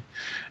using it.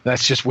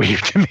 That's just weird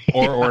to me.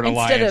 Or an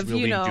alliance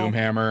wielding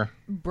Doomhammer.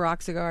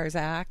 Broxigar's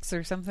axe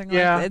or something like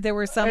that. There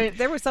were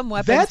some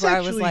weapons where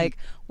I was like,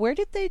 why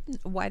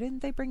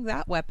didn't they bring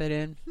that weapon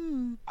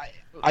in?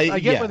 I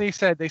get what they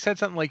said. They said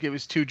something like it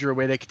was too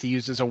druidic to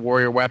use as a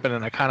warrior weapon,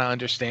 and I kind of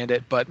understand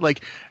it. But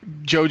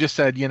Joe just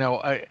said,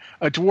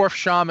 a dwarf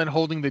shaman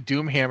holding the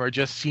Doomhammer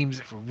just seems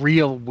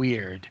real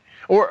weird.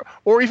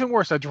 Or even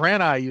worse, a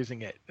Draenei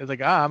using it. It's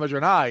like, I'm a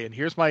Draenei, and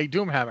here's my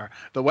Doomhammer,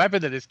 the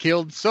weapon that has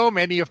killed so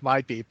many of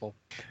my people.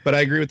 But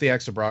I agree with the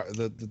axe of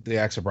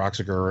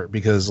Broxigar,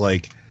 because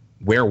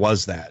where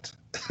was that?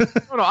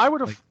 No, I would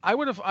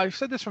have. I've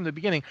said this from the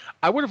beginning.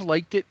 I would have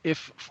liked it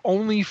if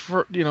only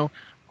for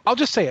I'll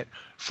just say it.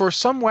 For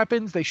some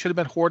weapons, they should have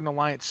been Horde and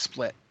Alliance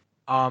split.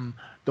 The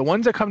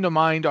ones that come to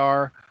mind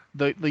are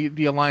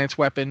the Alliance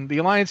weapon. The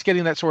Alliance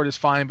getting that sword is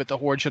fine, but the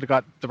Horde should have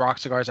got the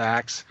Broxigar's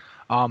axe.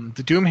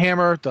 The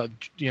Doomhammer,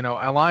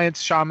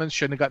 Alliance shamans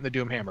shouldn't have gotten the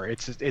Doomhammer.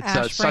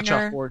 It's such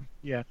a Horde.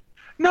 Yeah.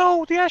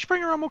 No, the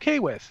Ashbringer I'm okay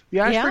with. The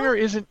Ashbringer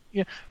isn't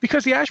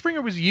because the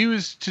Ashbringer was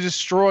used to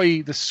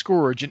destroy the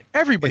Scourge, and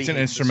everybody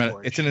hates the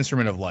Scourge. It's an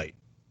instrument of light.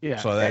 Yeah,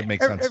 so that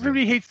makes sense.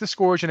 Everybody hates the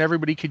Scourge, and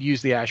everybody could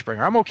use the Ashbringer.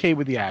 I'm okay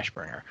with the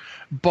Ashbringer,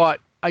 but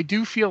I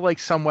do feel like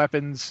some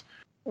weapons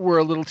were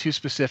a little too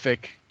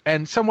specific,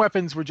 and some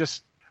weapons were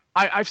just.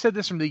 I've said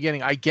this from the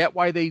beginning. I get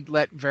why they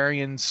let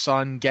Varian's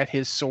son get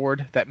his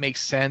sword. That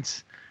makes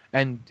sense,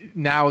 and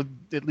now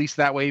at least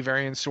that way,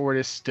 Varian's sword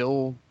is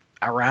still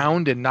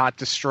around and not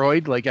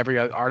destroyed like every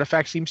other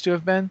artifact seems to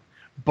have been.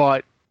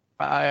 But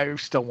I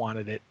still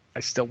wanted it. I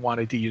still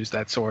wanted to use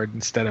that sword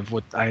instead of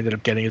what I ended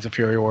up getting as a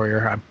Fury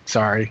Warrior. I'm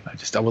sorry.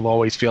 I will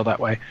always feel that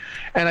way.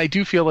 And I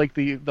do feel like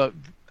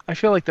I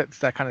feel like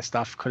that kind of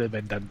stuff could have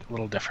been done a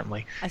little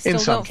differently. I still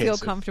don't feel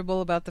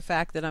comfortable about the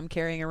fact that I'm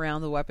carrying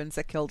around the weapons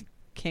that killed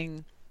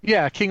King.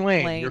 Yeah, King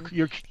Lane.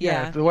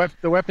 The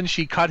weapon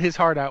she cut his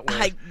heart out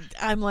with.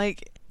 I'm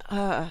like,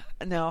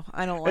 no,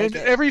 I don't like it.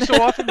 Every so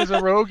often as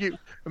a rogue,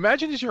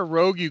 imagine as you're a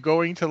rogue, you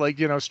going to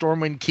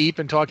Stormwind Keep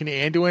and talking to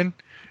Anduin.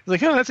 It's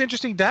like, oh, that's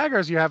interesting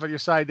daggers you have at your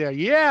side there.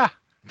 Yeah,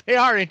 they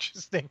are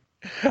interesting.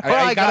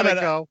 I gotta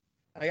go.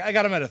 I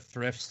got them at a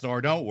thrift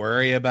store. Don't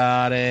worry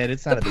about it.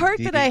 It's not the part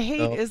that I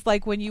hate is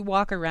like when you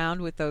walk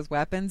around with those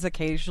weapons,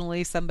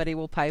 occasionally somebody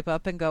will pipe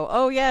up and go,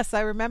 oh yes,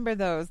 I remember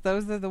those.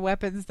 Those are the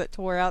weapons that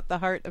tore out the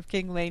heart of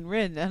King Lane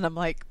Rin. And I'm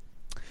like,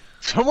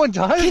 someone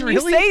does? Can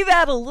really? You say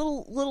that a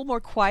little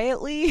more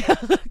quietly?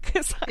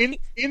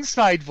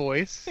 Inside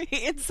voice.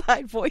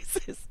 Inside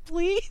voices,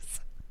 please.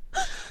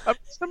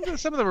 Some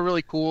of them are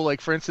really cool. Like,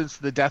 for instance,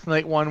 the Death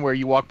Knight one where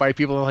you walk by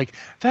people and like,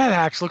 that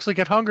axe looks like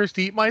it hungers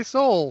to eat my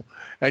soul.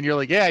 And you're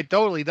like, yeah, it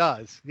totally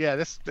does. Yeah,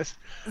 this.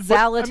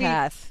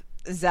 Zalatath.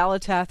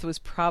 Zalatath was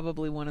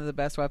probably one of the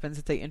best weapons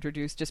that they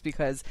introduced just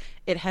because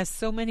it has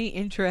so many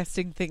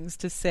interesting things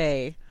to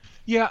say.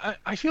 Yeah,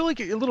 I feel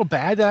like a little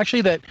bad,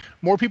 actually, that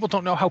more people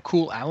don't know how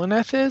cool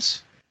Alaneth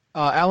is.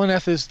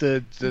 Alaneth is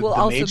the we'll the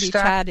also mage be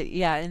stack. chatty,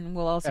 yeah, and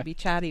we'll also be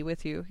chatty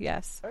with you,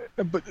 yes.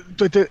 But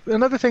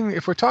another thing,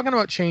 if we're talking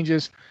about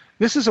changes,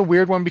 this is a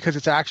weird one because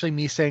it's actually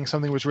me saying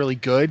something was really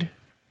good.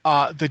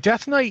 The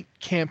Death Knight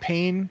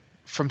campaign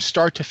from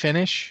start to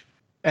finish,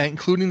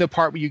 including the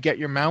part where you get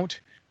your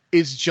mount,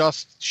 is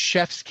just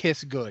chef's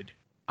kiss good.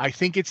 I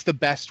think it's the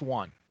best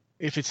one.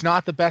 If it's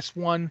not the best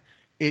one,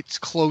 it's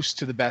close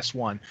to the best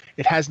one.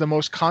 It has the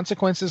most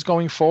consequences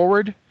going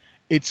forward.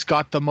 It's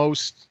got the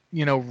most,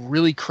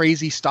 really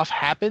crazy stuff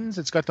happens.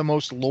 It's got the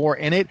most lore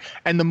in it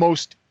and the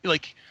most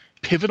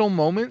pivotal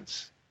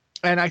moments.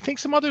 And I think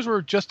some others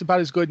were just about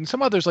as good. And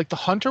some others, like the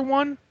Hunter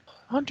one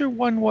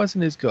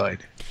wasn't as good.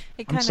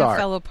 It kind of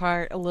fell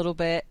apart a little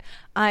bit.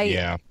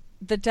 The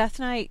Death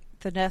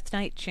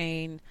Knight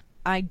chain,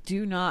 I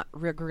do not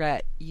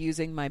regret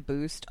using my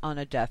boost on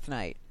a Death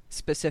Knight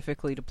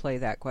specifically to play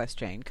that quest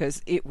chain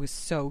because it was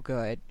so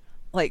good.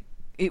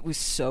 It was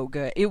so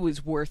good. It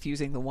was worth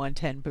using the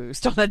 110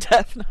 boost on a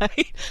Death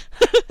Knight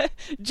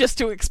just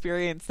to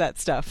experience that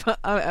stuff.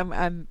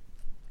 I'm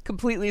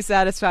completely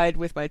satisfied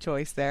with my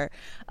choice there.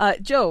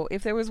 Joe,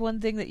 if there was one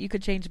thing that you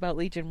could change about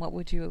Legion, what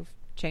would you have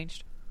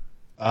changed?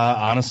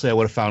 Honestly, I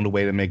would have found a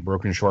way to make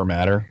Broken Shore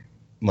matter.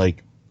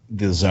 Like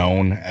the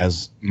zone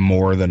as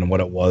more than what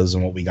it was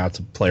and what we got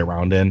to play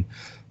around in.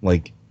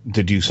 Like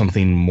to do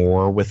something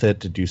more with it,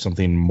 to do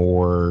something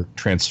more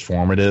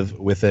transformative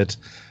with it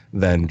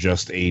than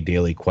just a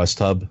daily quest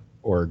hub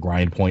or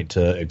grind point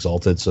to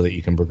Exalted so that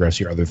you can progress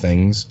your other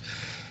things.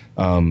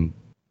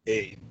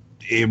 It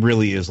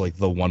really is like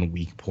the one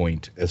weak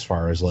point as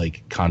far as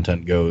like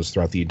content goes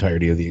throughout the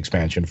entirety of the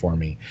expansion for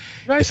me.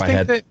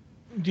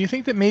 Do you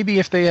think that maybe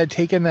if they had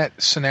taken that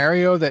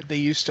scenario that they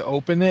used to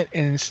open it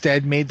and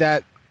instead made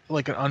that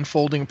like an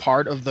unfolding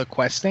part of the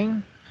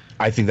questing?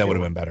 I think that would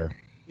have been better.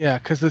 Yeah,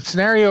 because the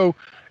scenario,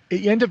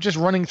 you end up just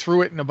running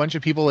through it and a bunch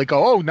of people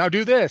go, oh, now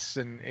do this,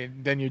 and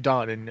then you're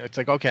done. And it's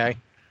like, okay.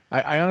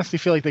 I honestly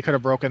feel like they could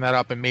have broken that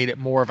up and made it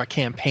more of a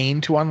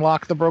campaign to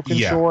unlock the Broken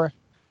Shore.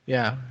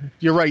 Yeah,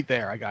 you're right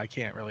there. I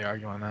can't really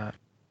argue on that.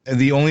 And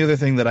the only other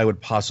thing that I would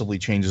possibly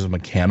change is a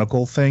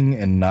mechanical thing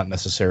and not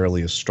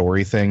necessarily a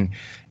story thing.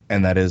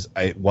 And that is,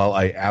 while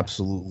I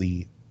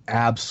absolutely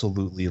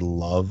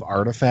love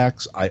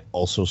artifacts, I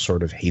also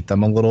sort of hate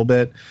them a little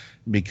bit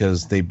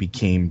because they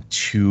became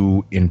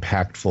too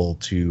impactful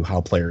to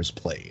how players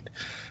played.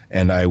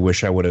 And I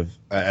wish there would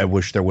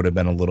have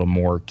been a little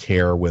more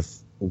care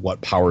with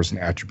what powers and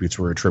attributes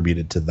were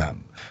attributed to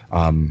them.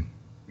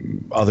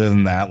 Other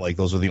than that, like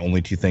those are the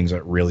only two things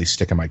that really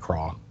stick in my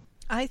craw.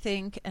 I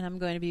think, and I'm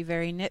going to be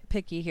very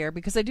nitpicky here,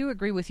 because I do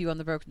agree with you on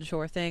the Broken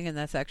Shore thing, and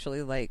that's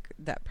actually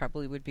that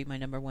probably would be my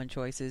number one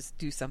choice, is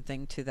do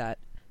something to that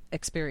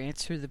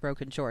experience through the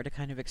Broken Shore to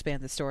kind of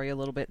expand the story a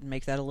little bit and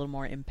make that a little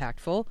more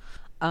impactful.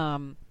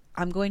 I'm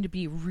going to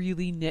be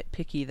really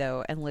nitpicky,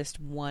 though, and list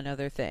one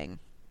other thing.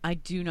 I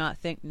do not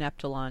think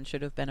Neptulon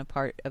should have been a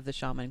part of the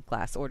Shaman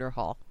class order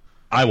hall.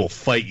 I will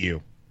fight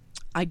you.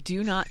 I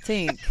do not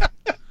think...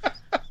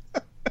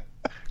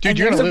 Dude,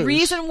 and there's a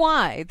reason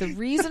why. The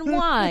reason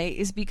why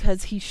is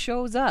because he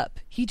shows up.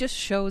 He just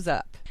shows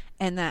up.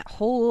 And that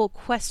whole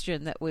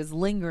question that was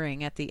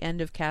lingering at the end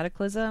of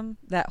Cataclysm,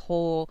 that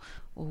whole,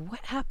 well,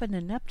 what happened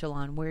to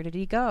Neptulon? Where did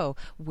he go?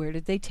 Where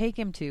did they take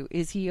him to?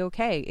 Is he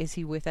okay? Is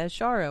he with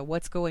Azshara?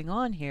 What's going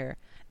on here?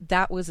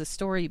 That was a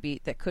story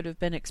beat that could have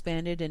been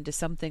expanded into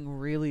something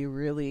really,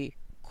 really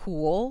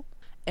cool.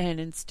 And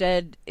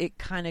instead, it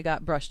kind of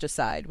got brushed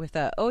aside with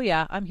a, oh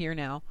yeah, I'm here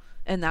now.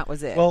 And that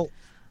was it. Well,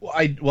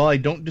 I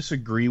don't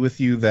disagree with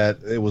you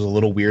that it was a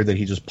little weird that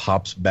he just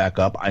pops back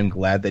up. I'm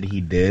glad that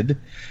he did.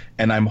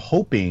 And I'm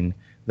hoping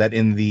that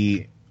in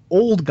the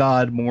old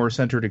God more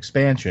centered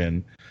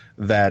expansion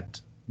that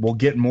we'll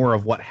get more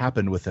of what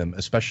happened with him,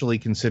 especially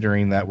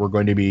considering that we're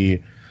going to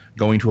be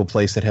going to a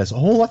place that has a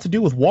whole lot to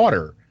do with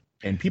water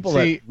and people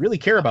that really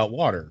care about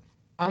water.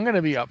 I'm going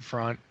to be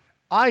upfront.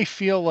 I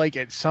feel like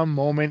at some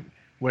moment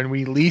when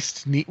we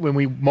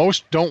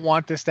most don't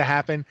want this to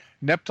happen,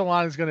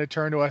 Neptulon is going to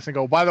turn to us and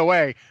go, by the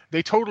way,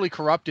 they totally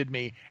corrupted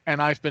me,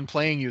 and I've been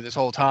playing you this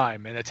whole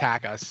time, and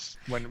attack us.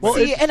 I'd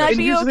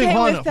be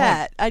okay with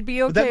that. I'd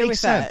be okay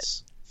with that.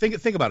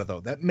 Think about it,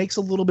 though. That makes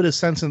a little bit of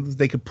sense, and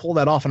they could pull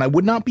that off, and I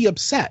would not be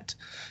upset.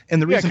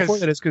 And the reason for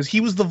that is because he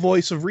was the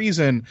voice of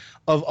reason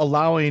of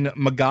allowing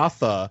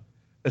Magatha,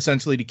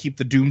 essentially, to keep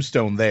the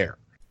Doomstone there.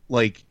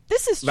 Like,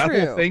 this is that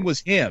true. whole thing was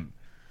him.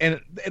 And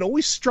it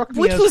always struck me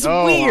Which as... was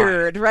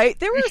weird, right?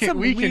 There were some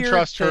we weird can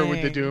trust things. her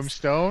with the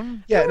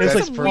Doomstone. Yeah, there were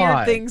it's some like,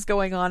 weird things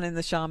going on in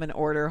the Shaman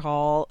Order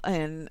Hall.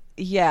 And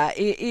yeah,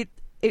 it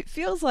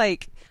feels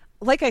like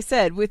I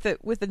said, with the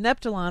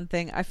Neptulon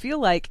thing, I feel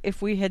like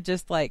if we had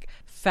just like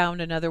found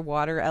another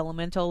water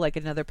elemental, like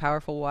another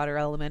powerful water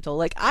elemental,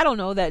 like, I don't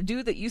know, that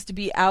dude that used to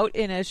be out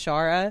in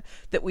Azshara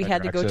that we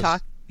had to go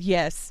talk...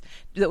 Yes,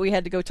 that we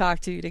had to go talk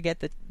to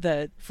get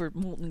the for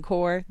Molten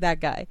Core, that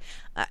guy.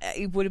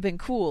 It would have been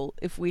cool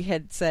if we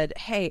had said,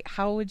 hey,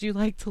 how would you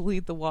like to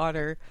lead the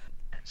water?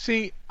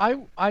 See,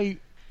 I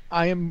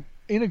am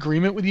in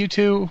agreement with you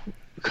two,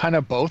 kind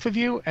of both of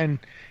you, and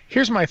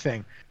here's my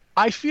thing.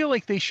 I feel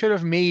like they should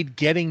have made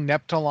getting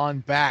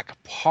Neptulon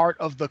back part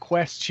of the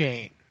quest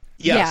chain.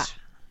 Yes.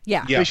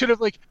 Yeah. They should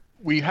have, like,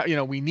 we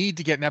need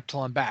to get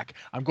Neptulon back.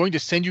 I'm going to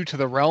send you to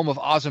the realm of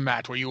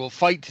Azamat where you will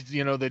fight,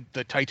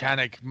 the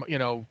Titanic,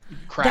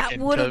 Kraken. That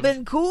would have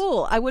been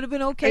cool. I would have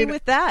been okay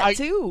with that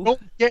too. I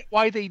don't get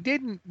why they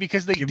didn't,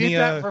 because they did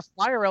that for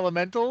fire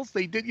elementals.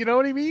 They did, you know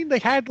what I mean? They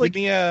had like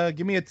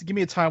give me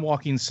a time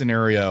walking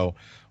scenario.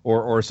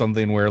 Or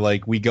something where,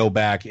 like, we go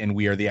back and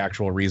we are the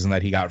actual reason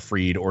that he got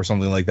freed, or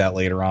something like that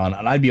later on,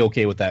 and I'd be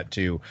okay with that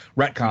too.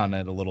 Retcon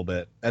it a little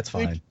bit. That's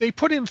fine. They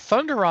put in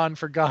Thunderon,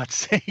 for God's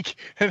sake,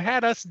 and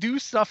had us do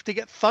stuff to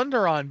get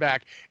Thunderon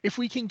back. If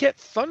we can get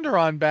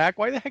Thunderon back,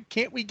 why the heck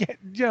can't we get,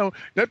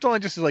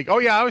 Neptulon just is like, oh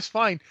yeah, I was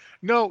fine.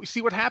 No,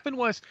 see, what happened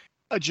was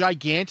a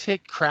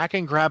gigantic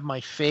Kraken grabbed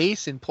my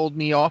face and pulled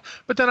me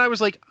off. But then I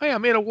was like, hey,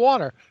 I'm made of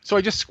water. So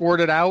I just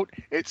squirted out.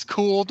 It's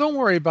cool. Don't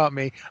worry about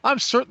me. I'm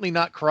certainly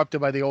not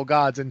corrupted by the old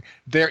gods and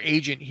their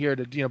agent here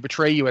to,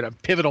 betray you at a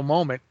pivotal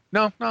moment.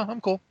 No,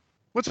 I'm cool.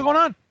 What's going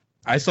on?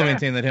 I still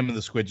maintain that him and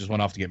the squid just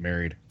went off to get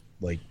married.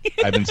 Like,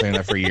 I've been saying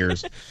that for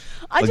years.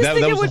 I just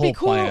think it would be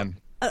cool. Plan.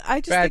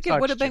 I just think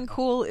it would have been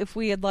cool if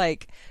we had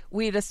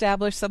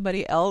established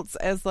somebody else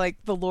as like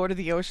the Lord of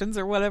the Oceans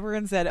or whatever,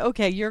 and said,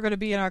 okay, you're going to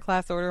be in our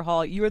class order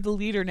hall. You're the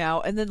leader now.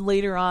 And then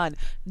later on,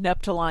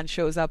 Neptulon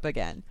shows up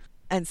again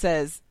and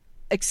says,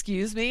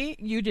 excuse me,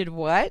 you did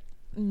what?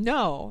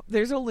 No,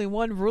 there's only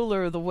one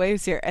ruler of the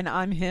waves here, and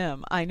I'm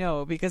him. I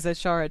know, because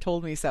Azshara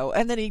told me so.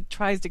 And then he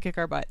tries to kick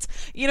our butts.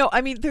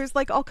 There's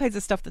like all kinds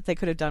of stuff that they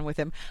could have done with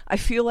him. I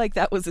feel like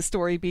that was a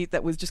story beat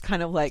that was just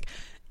kind of like,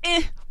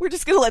 we're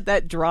just going to let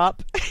that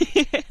drop.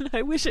 And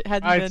I wish it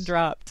hadn't been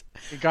dropped.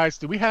 Guys,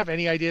 do we have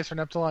any ideas for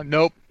Neptulon?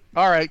 Nope.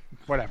 All right,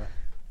 whatever.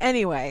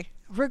 Anyway,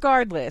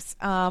 regardless,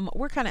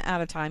 we're kind of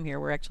out of time here.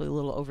 We're actually a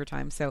little over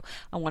time, so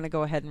I want to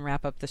go ahead and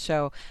wrap up the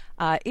show.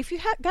 If you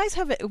guys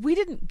have it, we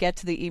didn't get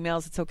to the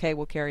emails. It's okay.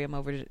 We'll carry them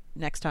over to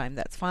next time.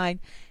 That's fine.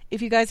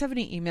 If you guys have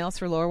any emails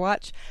for Lore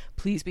Watch,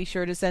 please be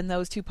sure to send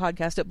those to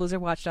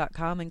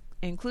podcast@blizzardwatch.com and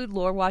include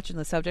Lore Watch in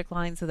the subject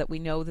line so that we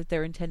know that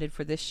they're intended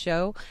for this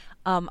show.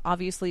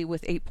 Obviously,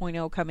 with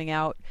 8.0 coming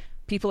out,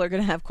 people are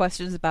going to have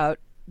questions about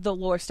the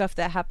lore stuff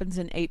that happens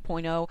in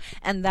 8.0,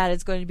 and that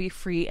is going to be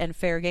free and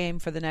fair game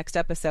for the next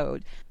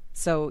episode.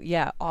 So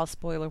yeah, all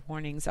spoiler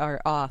warnings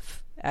are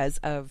off as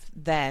of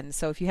then.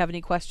 So if you have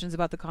any questions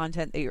about the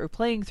content that you're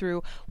playing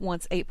through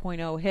once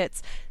 8.0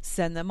 hits,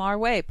 send them our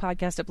way.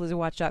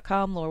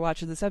 Podcast@blizzardwatch.com, Lore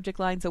Watch in the subject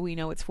line, so we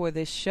know it's for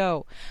this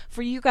show.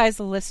 For you guys,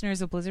 the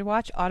listeners of Blizzard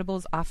Watch, Audible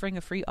is offering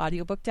a free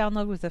audiobook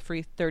download with a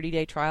free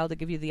 30-day trial to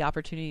give you the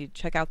opportunity to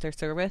check out their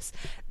service.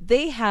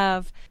 They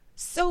have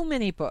so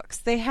many books.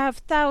 They have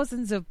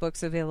thousands of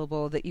books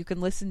available that you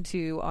can listen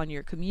to on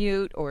your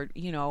commute or,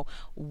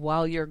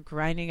 while you're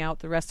grinding out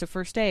the rest of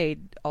First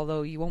Aid,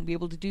 although you won't be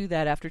able to do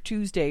that after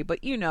Tuesday,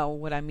 but you know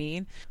what I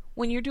mean.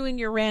 when you're doing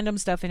your random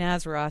stuff in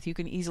Azeroth, you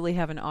can easily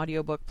have an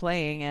audiobook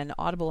playing, and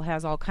Audible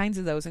has all kinds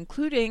of those,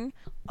 including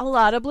a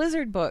lot of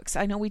Blizzard books.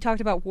 I know we talked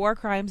about War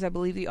Crimes. I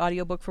believe the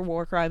audiobook for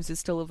War Crimes is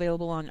still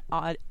available on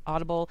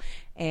Audible.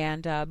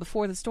 And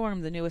Before the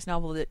Storm, the newest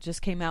novel that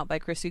just came out by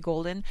Christy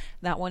Golden,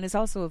 that one is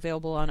also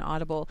available on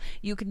Audible.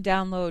 You can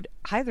download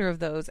either of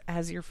those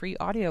as your free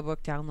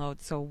audiobook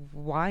download, so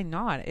why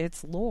not?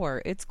 It's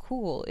lore, it's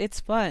cool,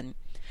 it's fun.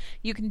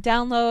 You can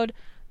download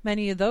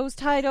many of those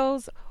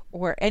titles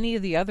or any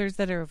of the others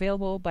that are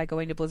available by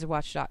going to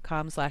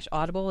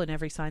blizzardwatch.com/audible, and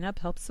every sign up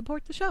helps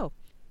support the show.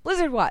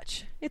 Blizzard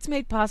Watch. It's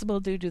made possible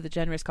due to the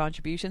generous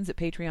contributions at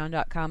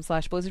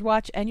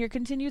patreon.com/blizzardwatch, and your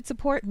continued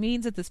support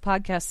means that this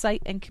podcast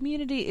site and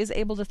community is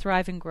able to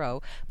thrive and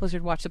grow.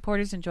 Blizzard Watch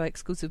supporters enjoy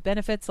exclusive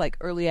benefits like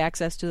early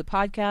access to the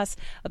podcast,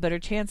 a better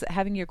chance at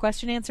having your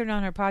question answered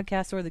on our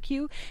podcast or the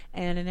queue,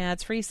 and an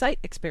ads-free site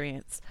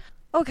experience.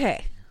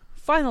 Okay,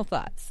 final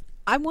thoughts.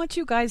 I want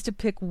you guys to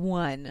pick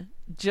one,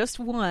 just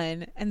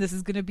one, and this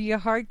is going to be a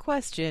hard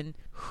question.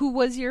 Who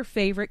was your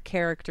favorite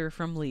character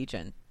from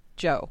Legion?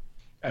 Joe.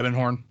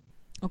 Ebonhorn.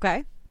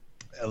 Okay.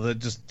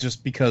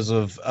 Just because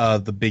of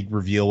the big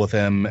reveal with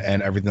him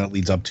and everything that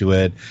leads up to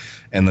it,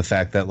 and the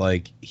fact that,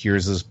 like,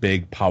 here's this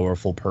big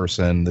powerful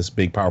person, this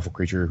big powerful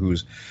creature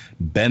who's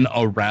been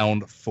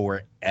around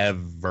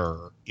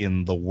forever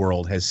in the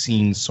world, has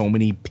seen so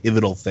many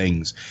pivotal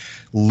things,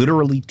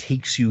 literally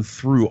takes you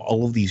through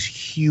all of these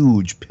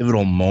huge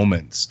pivotal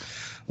moments.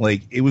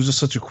 Like, it was just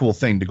such a cool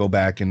thing to go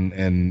back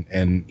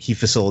and he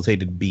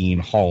facilitated being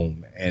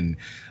home, and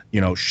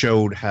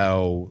showed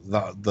how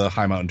the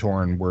High Mountain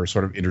Tauren were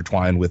sort of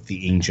intertwined with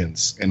the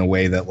Ancients in a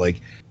way that,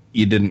 like,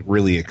 you didn't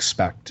really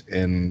expect,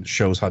 and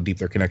shows how deep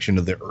their connection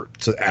to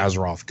to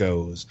Azeroth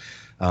goes.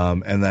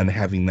 And then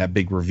having that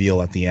big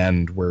reveal at the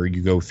end where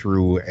you go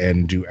through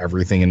and do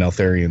everything in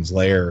Neltharion's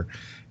lair,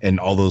 and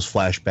all those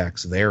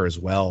flashbacks there as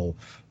well,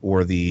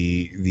 or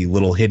the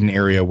little hidden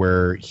area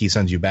where he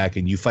sends you back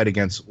and you fight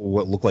against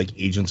what look like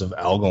agents of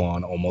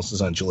Algalon, almost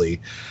essentially,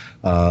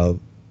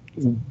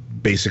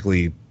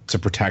 basically to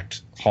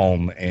protect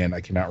Hulm, and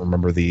I cannot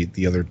remember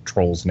the other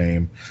troll's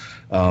name.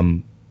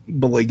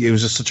 But, like, it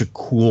was just such a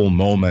cool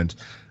moment.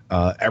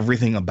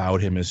 Everything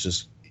about him is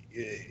just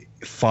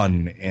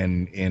fun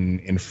and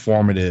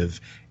informative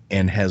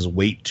and has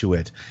weight to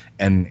it.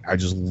 And I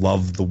just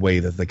love the way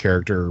that the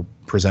character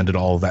presented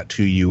all of that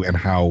to you, and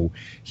how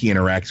he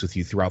interacts with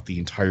you throughout the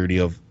entirety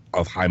of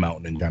High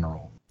Mountain in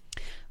general.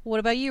 What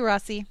about you,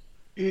 Rossi?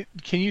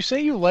 Can you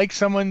say you like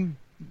someone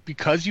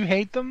because you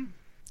hate them?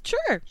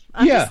 Sure.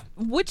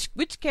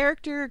 Which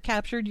character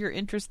captured your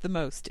interest the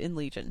most in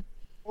Legion?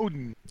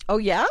 Odin. Oh,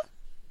 yeah?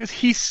 Because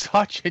he's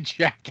such a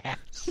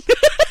jackass.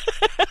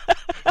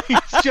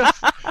 He's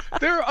just...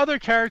 There are other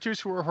characters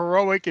who are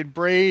heroic and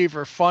brave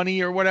or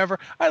funny or whatever.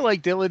 I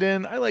liked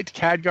Illidan. I liked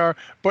Khadgar.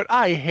 But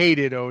I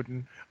hated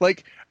Odin.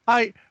 Like,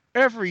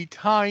 every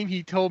time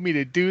he told me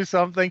to do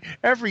something,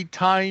 every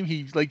time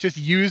he, like, just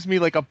used me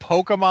like a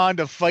Pokemon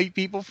to fight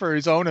people for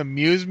his own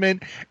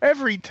amusement,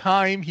 every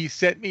time he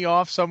sent me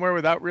off somewhere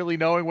without really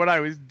knowing what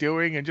I was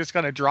doing and just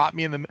kind of dropped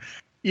me in the...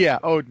 Yeah,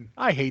 Odin.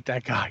 I hate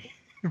that guy.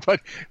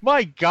 But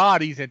my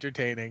God, he's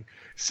entertaining.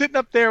 Sitting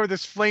up there with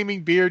his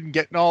flaming beard and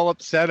getting all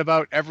upset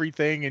about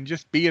everything and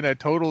just being a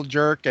total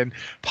jerk, and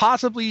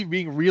possibly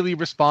being really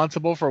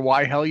responsible for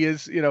why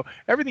Helya's,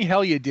 everything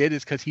Helya did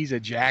is because he's a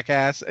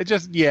jackass.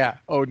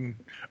 Odin.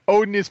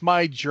 Odin is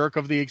my jerk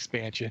of the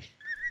expansion.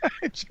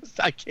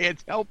 I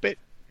can't help it.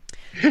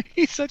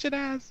 He's such an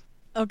ass.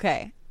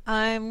 Okay.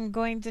 I'm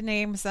going to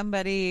name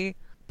somebody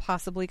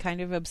possibly kind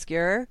of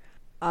obscure,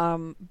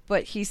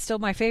 but he's still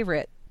my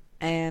favorite.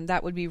 And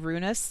that would be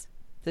Runus,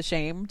 the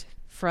Shamed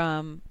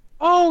from...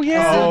 Oh,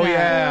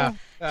 yeah.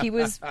 He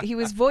was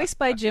voiced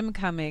by Jim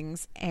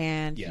Cummings,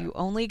 and you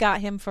only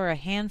got him for a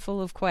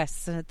handful of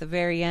quests. And at the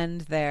very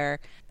end there,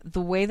 the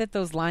way that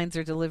those lines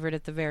are delivered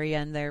at the very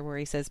end there, where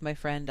he says, "My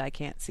friend, I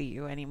can't see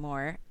you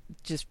anymore,"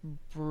 just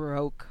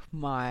broke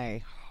my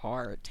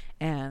heart.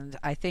 And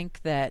I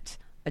think that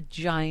a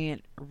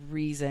giant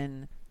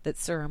reason that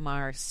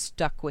Suramar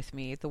stuck with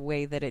me the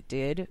way that it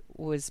did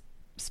was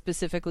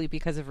specifically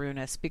because of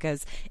Runus,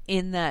 because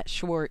in that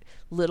short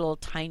little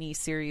tiny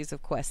series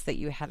of quests that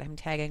you had him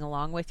tagging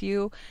along with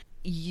you,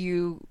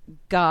 you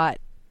got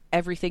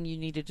everything you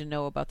needed to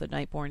know about the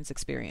Nightborn's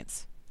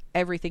experience,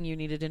 everything you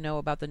needed to know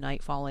about the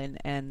Nightfallen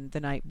and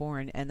the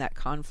Nightborn and that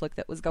conflict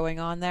that was going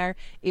on there.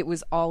 It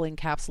was all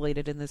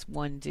encapsulated in this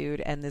one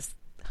dude, and this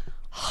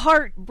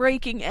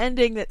heartbreaking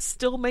ending that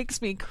still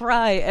makes me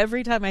cry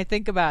every time I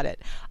think about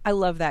it. I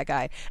love that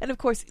guy. And of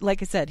course,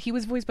 like I said, he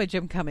was voiced by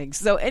Jim Cummings.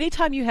 So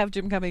anytime you have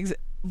Jim Cummings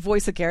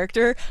voice a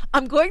character,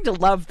 I'm going to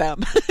love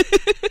them.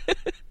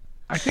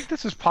 I think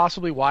this is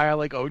possibly why I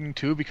like Odin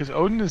too, because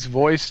Odin is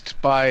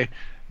voiced by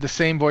the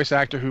same voice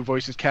actor who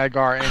voices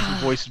Khadgar and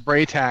who voiced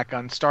Braytak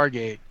on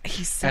Stargate.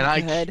 He's so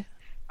and good.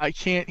 I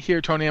can't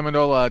hear Tony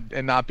Amendola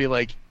and not be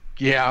like,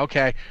 Yeah,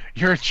 okay.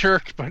 You're a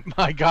jerk, but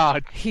my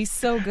God. He's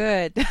so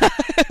good.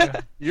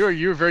 Yeah,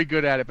 you're very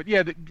good at it. But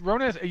yeah,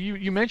 Rona,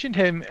 you mentioned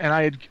him,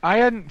 and I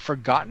hadn't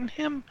forgotten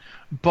him,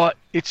 but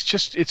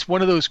it's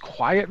one of those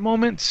quiet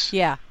moments.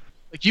 Yeah.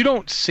 Like, you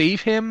don't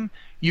save him,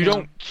 you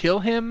don't kill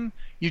him,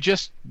 you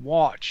just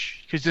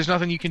watch, because there's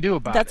nothing you can do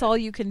about it. That's all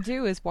you can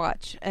do is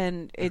watch,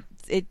 and it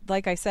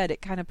like I said,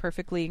 it kind of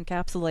perfectly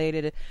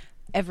encapsulated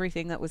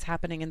everything that was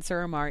happening in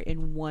Suramar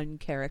in one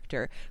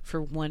character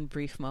for one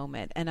brief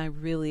moment, and I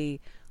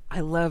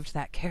loved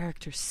that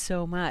character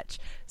so much.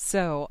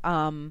 So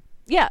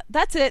yeah,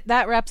 that's it.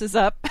 That wraps us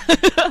up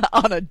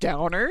on a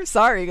downer.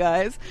 Sorry,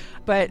 guys.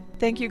 But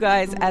thank you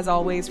guys, as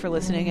always, for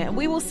listening, and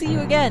we will see you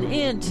again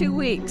in 2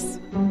 weeks.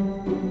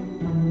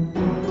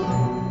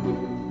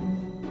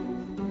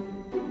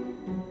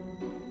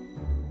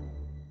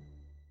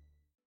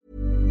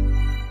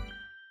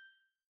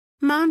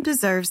 Mom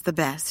deserves the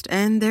best,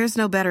 and there's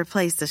no better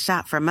place to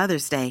shop for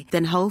Mother's Day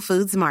than Whole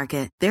Foods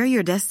Market. They're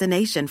your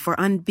destination for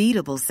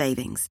unbeatable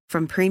savings,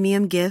 from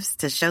premium gifts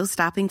to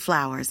show-stopping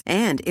flowers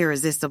and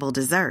irresistible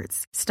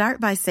desserts.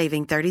 Start by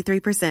saving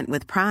 33%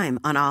 with Prime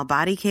on all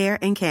body care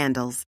and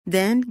candles.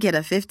 Then get a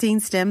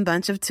 15-stem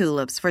bunch of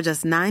tulips for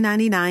just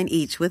 $9.99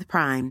 each with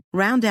Prime.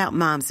 Round out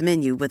Mom's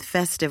menu with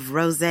festive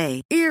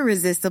rosé,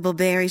 irresistible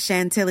berry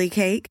chantilly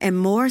cake, and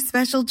more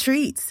special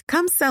treats.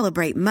 Come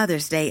celebrate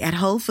Mother's Day at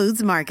Whole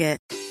Foods Market.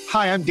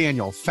 Hi, I'm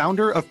Daniel,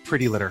 founder of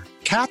Pretty Litter.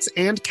 Cats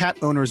and cat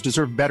owners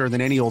deserve better than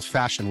any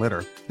old-fashioned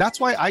litter. That's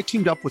why I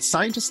teamed up with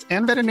scientists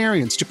and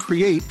veterinarians to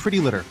create Pretty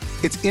Litter.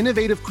 Its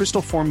innovative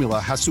crystal formula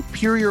has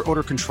superior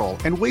odor control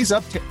and weighs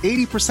up to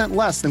 80%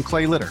 less than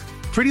clay litter.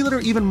 Pretty Litter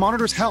even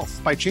monitors health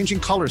by changing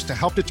colors to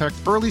help detect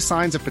early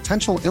signs of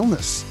potential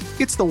illness.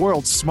 It's the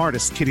world's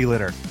smartest kitty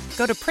litter.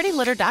 Go to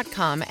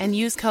prettylitter.com and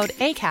use code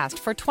ACAST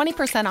for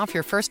 20% off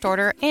your first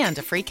order and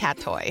a free cat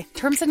toy.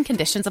 Terms and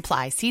conditions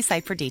apply. See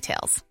site for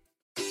details.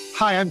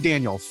 Hi, I'm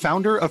Daniel,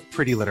 founder of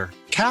Pretty Litter.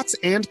 Cats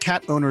and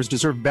cat owners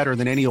deserve better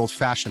than any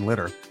old-fashioned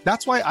litter.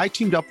 That's why I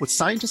teamed up with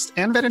scientists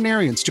and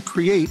veterinarians to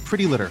create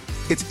Pretty Litter.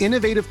 Its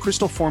innovative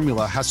crystal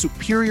formula has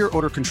superior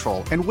odor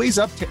control and weighs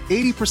up to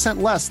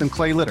 80% less than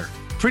clay litter.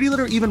 Pretty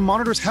Litter even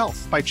monitors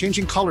health by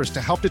changing colors to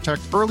help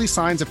detect early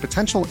signs of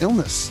potential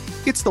illness.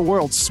 It's the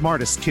world's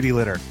smartest kitty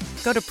litter.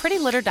 Go to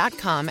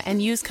prettylitter.com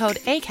and use code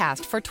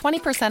ACAST for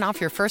 20% off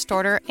your first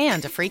order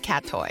and a free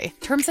cat toy.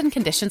 Terms and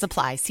conditions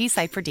apply. See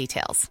site for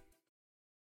details.